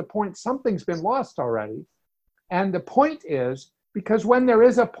question, what's the point, something's been lost already. And the point is, because when there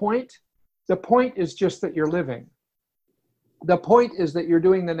is a point, the point is just that you're living. The point is that you're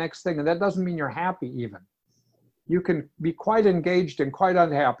doing the next thing, and that doesn't mean you're happy even. You can be quite engaged and quite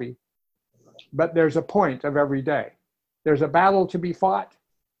unhappy, but there's a point of every day. There's a battle to be fought.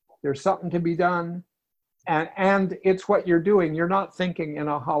 There's something to be done. And it's what you're doing. You're not thinking in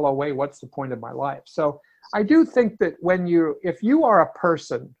a hollow way, what's the point of my life? So I do think that if you are a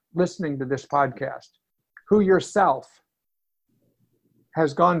person listening to this podcast who yourself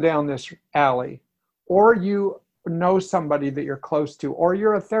has gone down this alley, or you know somebody that you're close to, or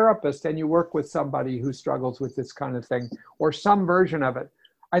you're a therapist and you work with somebody who struggles with this kind of thing, or some version of it,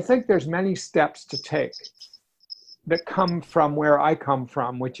 I think there's many steps to take that come from where I come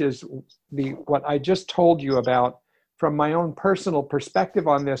from, which is what I just told you about from my own personal perspective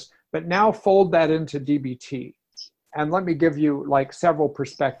on this, but now fold that into DBT. And let me give you like several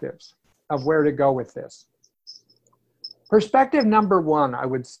perspectives of where to go with this. Perspective number one, I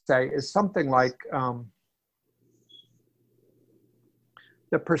would say, is something like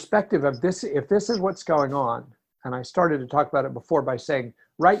the perspective of this, if this is what's going on, and I started to talk about it before by saying,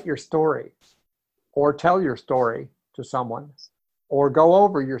 write your story, or tell your story to someone, or go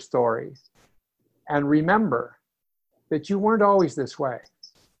over your story, and remember that you weren't always this way.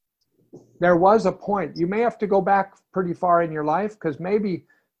 There was a point. You may have to go back pretty far in your life, because maybe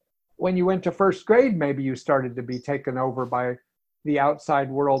when you went to first grade, maybe you started to be taken over by the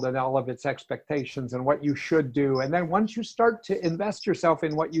outside world and all of its expectations and what you should do. And then once you start to invest yourself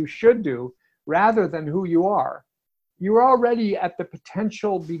in what you should do rather than who you are, you're already at the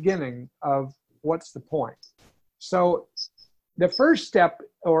potential beginning of what's the point. So the first step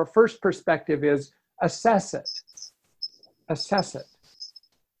or first perspective is assess it. Assess it.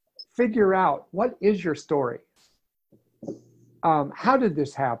 Figure out, what is your story? How did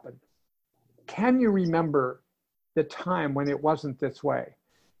this happen? Can you remember the time when it wasn't this way?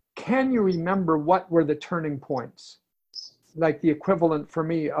 Can you remember what were the turning points? Like the equivalent for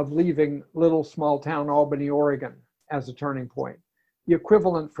me of leaving little small town Albany, Oregon as a turning point. The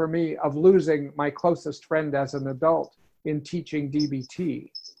equivalent for me of losing my closest friend as an adult in teaching DBT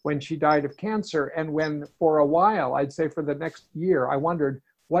when she died of cancer. And when for a while, I'd say for the next year, I wondered,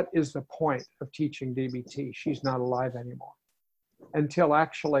 what is the point of teaching DBT? She's not alive anymore. Until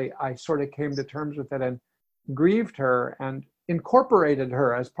actually I sort of came to terms with it and grieved her and incorporated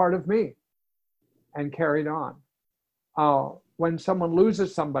her as part of me and carried on. When someone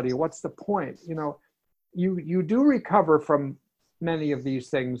loses somebody, what's the point? You know, you do recover from many of these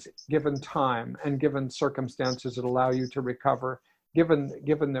things given time and given circumstances that allow you to recover, given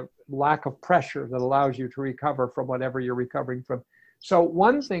the lack of pressure that allows you to recover from whatever you're recovering from. So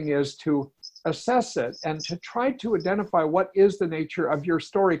one thing is to assess it and to try to identify what is the nature of your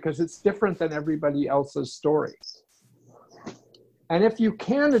story, because it's different than everybody else's story. And if you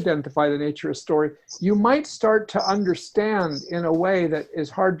can identify the nature of story, you might start to understand in a way that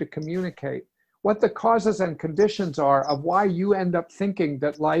is hard to communicate what the causes and conditions are of why you end up thinking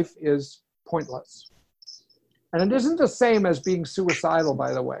that life is pointless. And it isn't the same as being suicidal,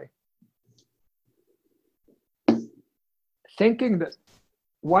 by the way. Thinking that,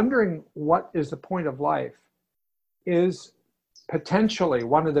 wondering what is the point of life is potentially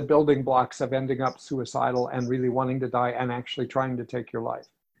one of the building blocks of ending up suicidal and really wanting to die and actually trying to take your life.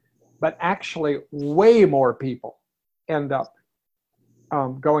 But actually, way more people end up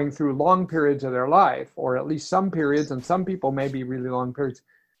going through long periods of their life, or at least some periods, and some people maybe really long periods,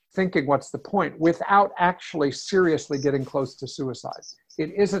 thinking what's the point, without actually seriously getting close to suicide.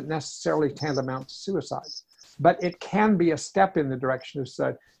 It isn't necessarily tantamount to suicide, but it can be a step in the direction of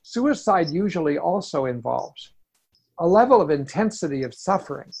suicide. Suicide usually also involves a level of intensity of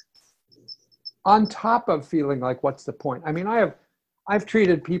suffering on top of feeling like, what's the point? I mean, I've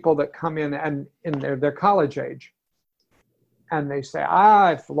treated people that come in and in their college age, and they say,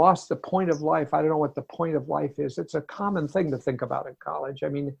 I've lost the point of life. I don't know what the point of life is. It's a common thing to think about in college. I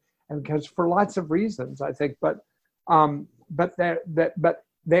mean, and because for lots of reasons, I think, but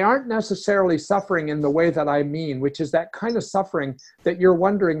they aren't necessarily suffering in the way that I mean, which is that kind of suffering that you're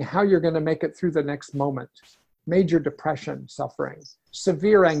wondering how you're going to make it through the next moment. Major depression suffering,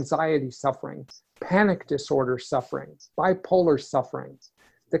 severe anxiety suffering, panic disorder suffering, bipolar suffering,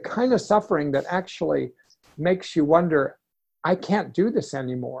 the kind of suffering that actually makes you wonder, I can't do this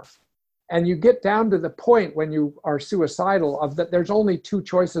anymore. And you get down to the point when you are suicidal of that there's only two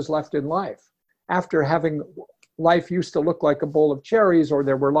choices left in life. After having life used to look like a bowl of cherries, or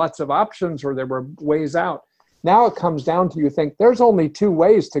there were lots of options, or there were ways out. Now it comes down to you think there's only two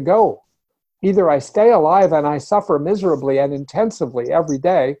ways to go. Either I stay alive and I suffer miserably and intensively every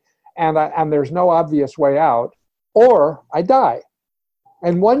day, and there's no obvious way out, or I die.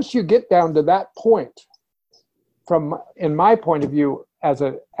 And once you get down to that point, in my point of view, as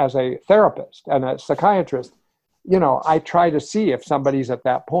a therapist and a psychiatrist, you know, I try to see if somebody's at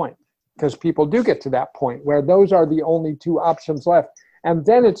that point, because people do get to that point where those are the only two options left. And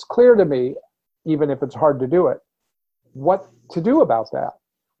then it's clear to me, even if it's hard to do it. What to do about that?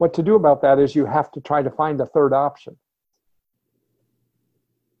 What to do about that is you have to try to find a third option.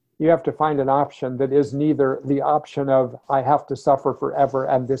 You have to find an option that is neither the option of I have to suffer forever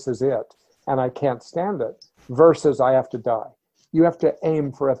and this is it and I can't stand it, versus I have to die. You have to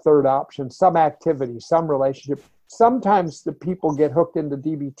aim for a third option, some activity, some relationship. Sometimes the people get hooked into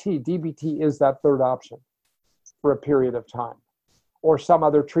DBT. DBT is that third option for a period of time. Or some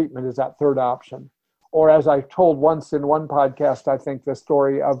other treatment is that third option. Or as I told once in one podcast, I think the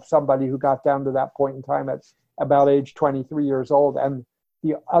story of somebody who got down to that point in time at about age 23 years old, and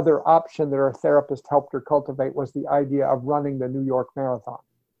the other option that her therapist helped her cultivate was the idea of running the New York Marathon.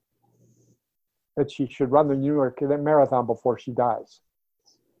 That she should run the New York Marathon before she dies.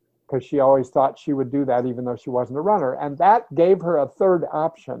 Because she always thought she would do that even though she wasn't a runner. And that gave her a third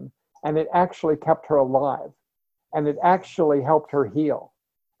option, and it actually kept her alive. And it actually helped her heal.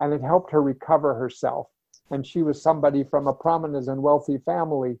 And it helped her recover herself. And she was somebody from a prominent and wealthy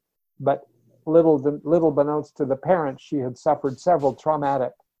family, but little beknownst to the parents, she had suffered several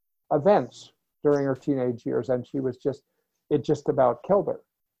traumatic events during her teenage years, and it just about killed her.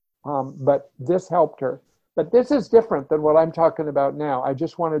 But this helped her. But this is different than what I'm talking about now. I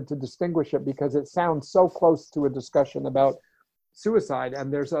just wanted to distinguish it because it sounds so close to a discussion about suicide,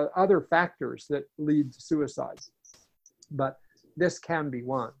 and there's other factors that lead to suicide. But this can be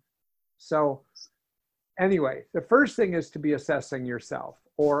one. So anyway, the first thing is to be assessing yourself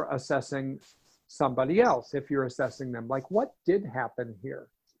or assessing somebody else if you're assessing them. Like, what did happen here?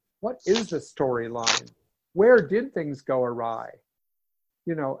 What is the storyline? Where did things go awry?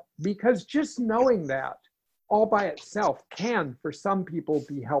 You know, because just knowing that all by itself can, for some people,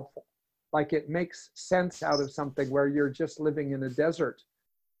 be helpful. Like, it makes sense out of something where you're just living in a desert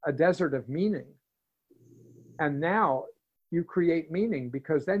of meaning. And now you create meaning,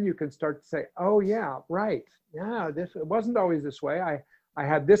 because then you can start to say, oh yeah, right. Yeah, it wasn't always this way. I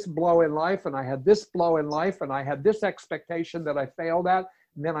had this blow in life, and I had this blow in life, and I had this expectation that I failed at,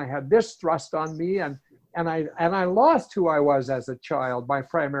 and then I had this thrust on me, and I lost who I was as a child, my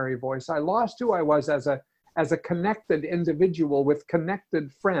primary voice. I lost who I was as a connected individual with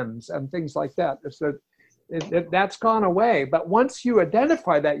connected friends and things like that. So that's gone away. But once you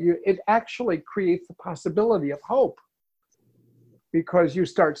identify that, it actually creates the possibility of hope, because you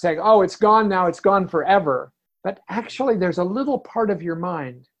start saying, oh, it's gone now, it's gone forever. But actually, there's a little part of your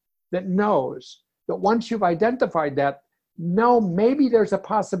mind that knows that once you've identified that, no, maybe there's a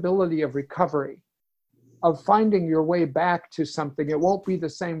possibility of recovery, of finding your way back to something. It won't be the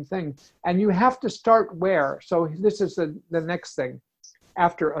same thing. And you have to start where? So this is the next thing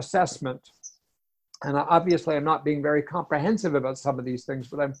after assessment. And obviously, I'm not being very comprehensive about some of these things,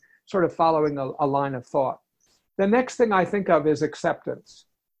 but I'm sort of following a line of thought. The next thing I think of is acceptance,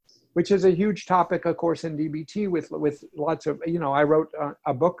 which is a huge topic, of course, in DBT with lots of, I wrote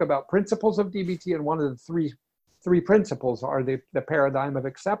a book about principles of DBT, and one of the three principles are the paradigm of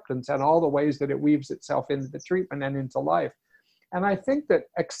acceptance and all the ways that it weaves itself into the treatment and into life. And I think that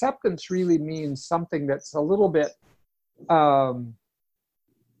acceptance really means something that's a little bit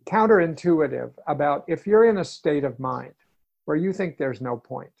counterintuitive about if you're in a state of mind where you think there's no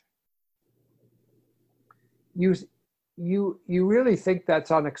point. You really think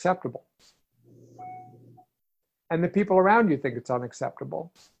that's unacceptable. And the people around you think it's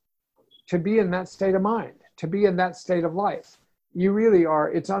unacceptable to be in that state of mind, to be in that state of life. You really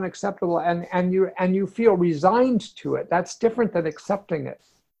are, it's unacceptable, and you feel resigned to it. That's different than accepting it.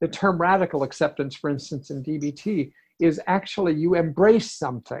 The term radical acceptance, for instance, in DBT, is actually you embrace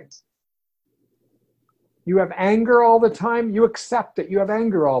something. You have anger all the time, you accept that you have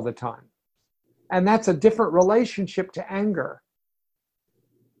anger all the time. And that's a different relationship to anger.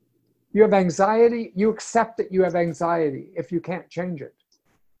 You have anxiety, you accept that you have anxiety if you can't change it.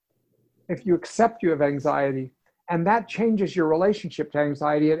 If you accept you have anxiety, and that changes your relationship to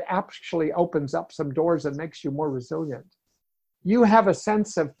anxiety, it actually opens up some doors and makes you more resilient. You have a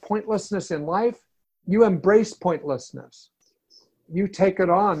sense of pointlessness in life, you embrace pointlessness. You take it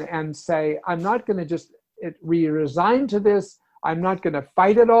on and say, I'm not going to just resign to this, I'm not going to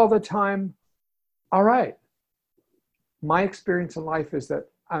fight it all the time. All right. My experience in life is that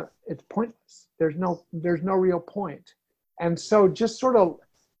it's pointless. There's no real point. And so just sort of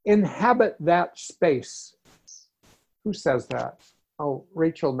inhabit that space. Who says that? Oh,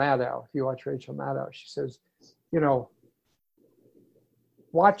 Rachel Maddow. If you watch Rachel Maddow, she says,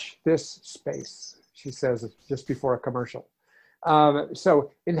 watch this space, she says just before a commercial.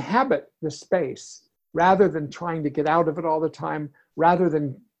 So inhabit the space rather than trying to get out of it all the time, rather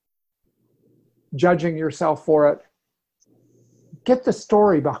than judging yourself for it. Get the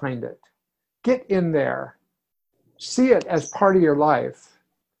story behind it. get in there, see it as part of your life,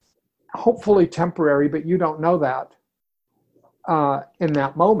 hopefully temporary, but you don't know that in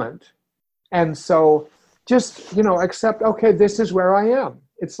that moment. And so just, accept, okay, this is where I am.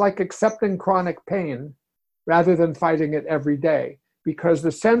 It's like accepting chronic pain rather than fighting it every day, because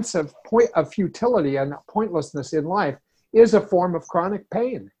the sense of futility and pointlessness in life is a form of chronic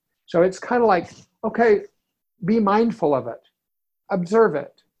pain. So it's kind of like, okay, be mindful of it, observe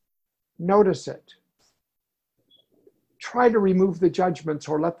it, notice it. Try to remove the judgments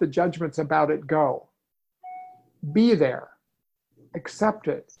or let the judgments about it go. Be there, accept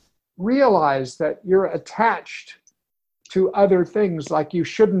it. Realize that you're attached to other things, like you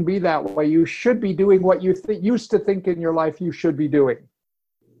shouldn't be that way. You should be doing what you used to think in your life you should be doing.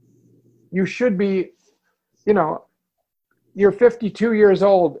 You should be, you're 52 years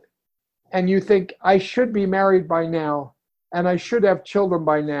old and you think, I should be married by now, and I should have children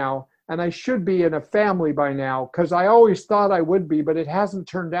by now, and I should be in a family by now, because I always thought I would be, but it hasn't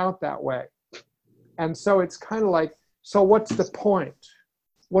turned out that way. And so it's kind of like, so what's the point?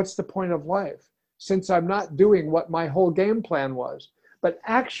 What's the point of life, since I'm not doing what my whole game plan was? But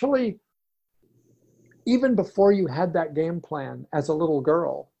actually, even before you had that game plan as a little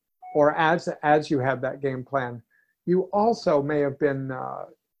girl, or as you had that game plan, you also may have been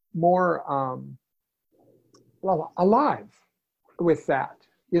more alive with that.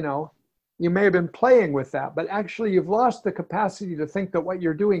 You may have been playing with that, but actually you've lost the capacity to think that what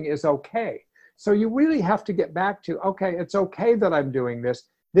you're doing is okay. So you really have to get back to, okay, it's okay that I'm doing this.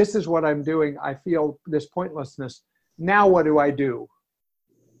 This is what I'm doing. I feel this pointlessness. Now what do I do?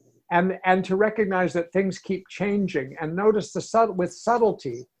 And to recognize that things keep changing, and notice with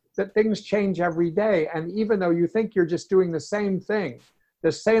subtlety that things change every day. And even though you think you're just doing the same thing,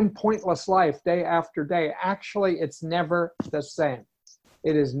 the same pointless life day after day, actually it's never the same.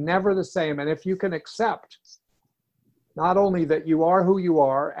 It is never the same. And if you can accept not only that you are who you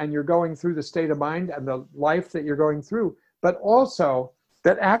are and you're going through the state of mind and the life that you're going through, but also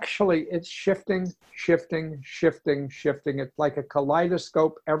that actually it's shifting. It's like a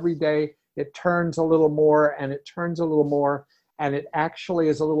kaleidoscope every day. It turns a little more and it turns a little more, and it actually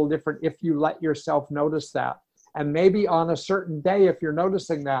is a little different if you let yourself notice that. And maybe on a certain day, if you're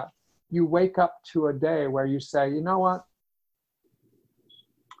noticing that, you wake up to a day where you say, you know what?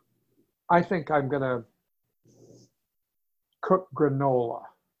 I think I'm going to cook granola.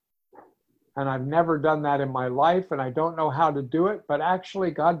 And I've never done that in my life, and I don't know how to do it, but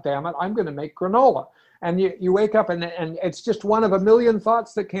actually, God damn it, I'm going to make granola. And you wake up and it's just one of a million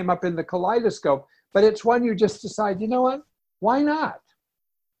thoughts that came up in the kaleidoscope, but it's one you just decide, you know what? Why not?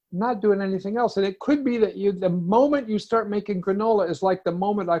 I'm not doing anything else. And it could be that the moment you start making granola is like the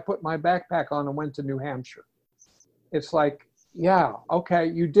moment I put my backpack on and went to New Hampshire. It's like, yeah, okay,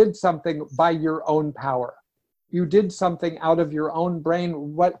 you did something by your own power. You did something out of your own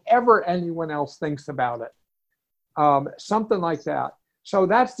brain, whatever anyone else thinks about it. Something like that. So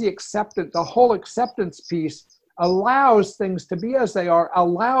that's the acceptance. The whole acceptance piece allows things to be as they are,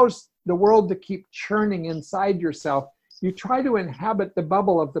 allows the world to keep churning inside yourself. You try to inhabit the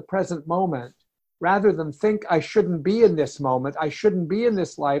bubble of the present moment rather than think, I shouldn't be in this moment. I shouldn't be in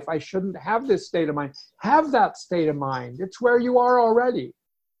this life. I shouldn't have this state of mind. Have that state of mind. It's where you are already.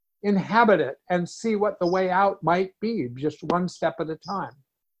 Inhabit it and see what the way out might be, just one step at a time.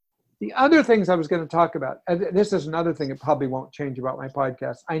 The other things I was going to talk about, and this is another thing that probably won't change about my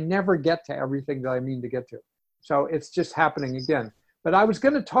podcast. I never get to everything that I mean to get to. So it's just happening again. But I was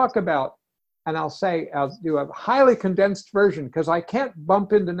going to talk about, and I'll do a highly condensed version because I can't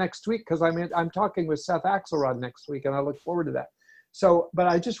bump into next week because I'm talking with Seth Axelrod next week, and I look forward to that. So, but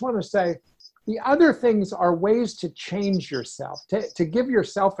I just want to say, the other things are ways to change yourself, to give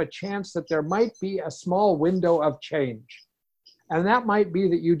yourself a chance that there might be a small window of change. And that might be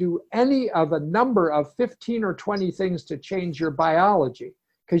that you do any of a number of 15 or 20 things to change your biology.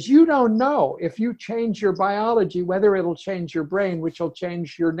 Because you don't know if you change your biology, whether it'll change your brain, which will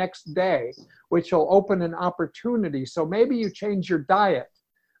change your next day, which will open an opportunity. So maybe you change your diet.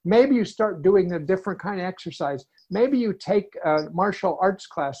 Maybe you start doing a different kind of exercise. Maybe you take a martial arts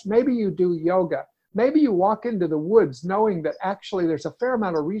class. Maybe you do yoga. Maybe you walk into the woods knowing that actually there's a fair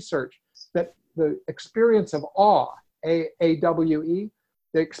amount of research that the experience of awe, A-W-E,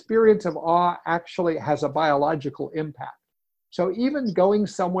 the experience of awe actually has a biological impact. So even going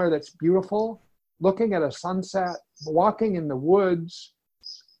somewhere that's beautiful, looking at a sunset, walking in the woods,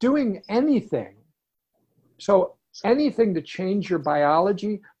 doing anything. So anything to change your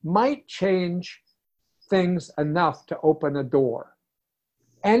biology might change things enough to open a door.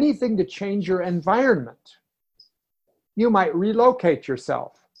 Anything to change your environment. You might relocate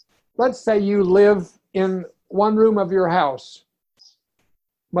yourself. let's say you live in one room of your house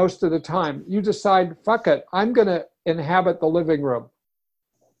most of the time. You decide, fuck it, I'm going to inhabit the living room.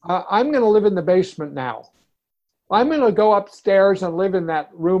 I'm going to live in the basement now. I'm going to go upstairs and live in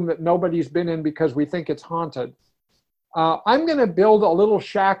that room that nobody's been in because we think it's haunted. I'm going to build a little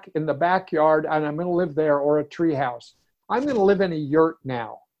shack in the backyard and I'm going to live there, or a tree house. I'm going to live in a yurt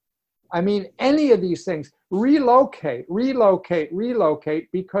now. I mean, any of these things, relocate,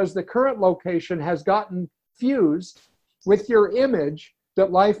 because the current location has gotten fused with your image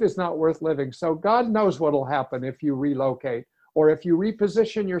that life is not worth living. So God knows what will happen if you relocate, or if you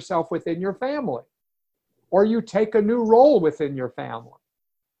reposition yourself within your family, or you take a new role within your family,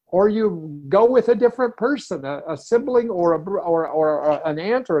 or you go with a different person, a sibling or an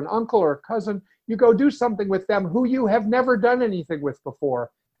aunt or an uncle or a cousin. You go do something with them who you have never done anything with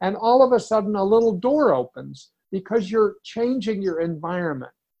before. And all of a sudden a little door opens because you're changing your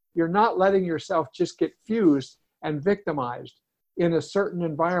environment. You're not letting yourself just get fused and victimized in a certain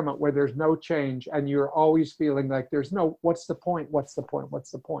environment where there's no change, and you're always feeling like there's no, what's the point? What's the point?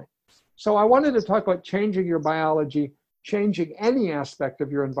 What's the point? So I wanted to talk about changing your biology, changing any aspect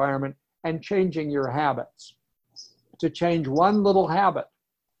of your environment, and changing your habits. To change one little habit.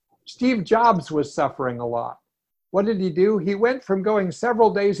 Steve Jobs was suffering a lot. What did he do? He went from going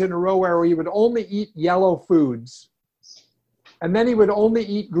several days in a row where he would only eat yellow foods, and then he would only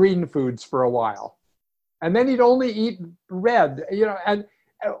eat green foods for a while. And then he'd only eat red, and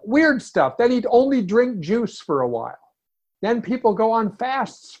weird stuff. Then he'd only drink juice for a while. Then people go on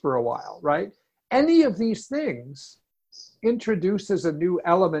fasts for a while, right? Any of these things introduces a new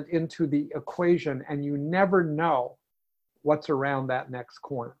element into the equation, and you never know what's around that next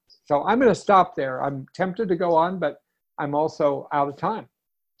corner. So I'm going to stop there. I'm tempted to go on, but I'm also out of time.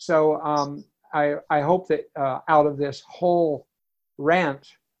 So I hope that out of this whole rant,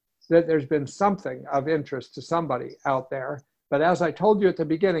 that there's been something of interest to somebody out there. But as I told you at the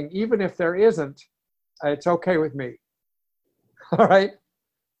beginning, even if there isn't, it's okay with me. All right.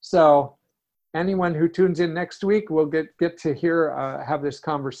 So anyone who tunes in next week will get to hear, have this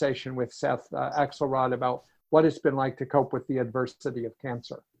conversation with Seth Axelrod about what it's been like to cope with the adversity of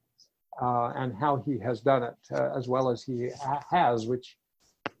cancer, and how he has done it as well as he has, which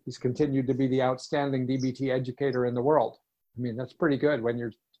he's continued to be the outstanding DBT educator in the world. I mean, that's pretty good when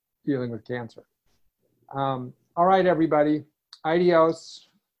you're dealing with cancer. All right, everybody. Adios,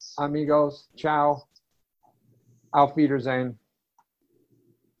 amigos. Ciao. Auf Wiedersehen.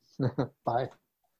 Bye.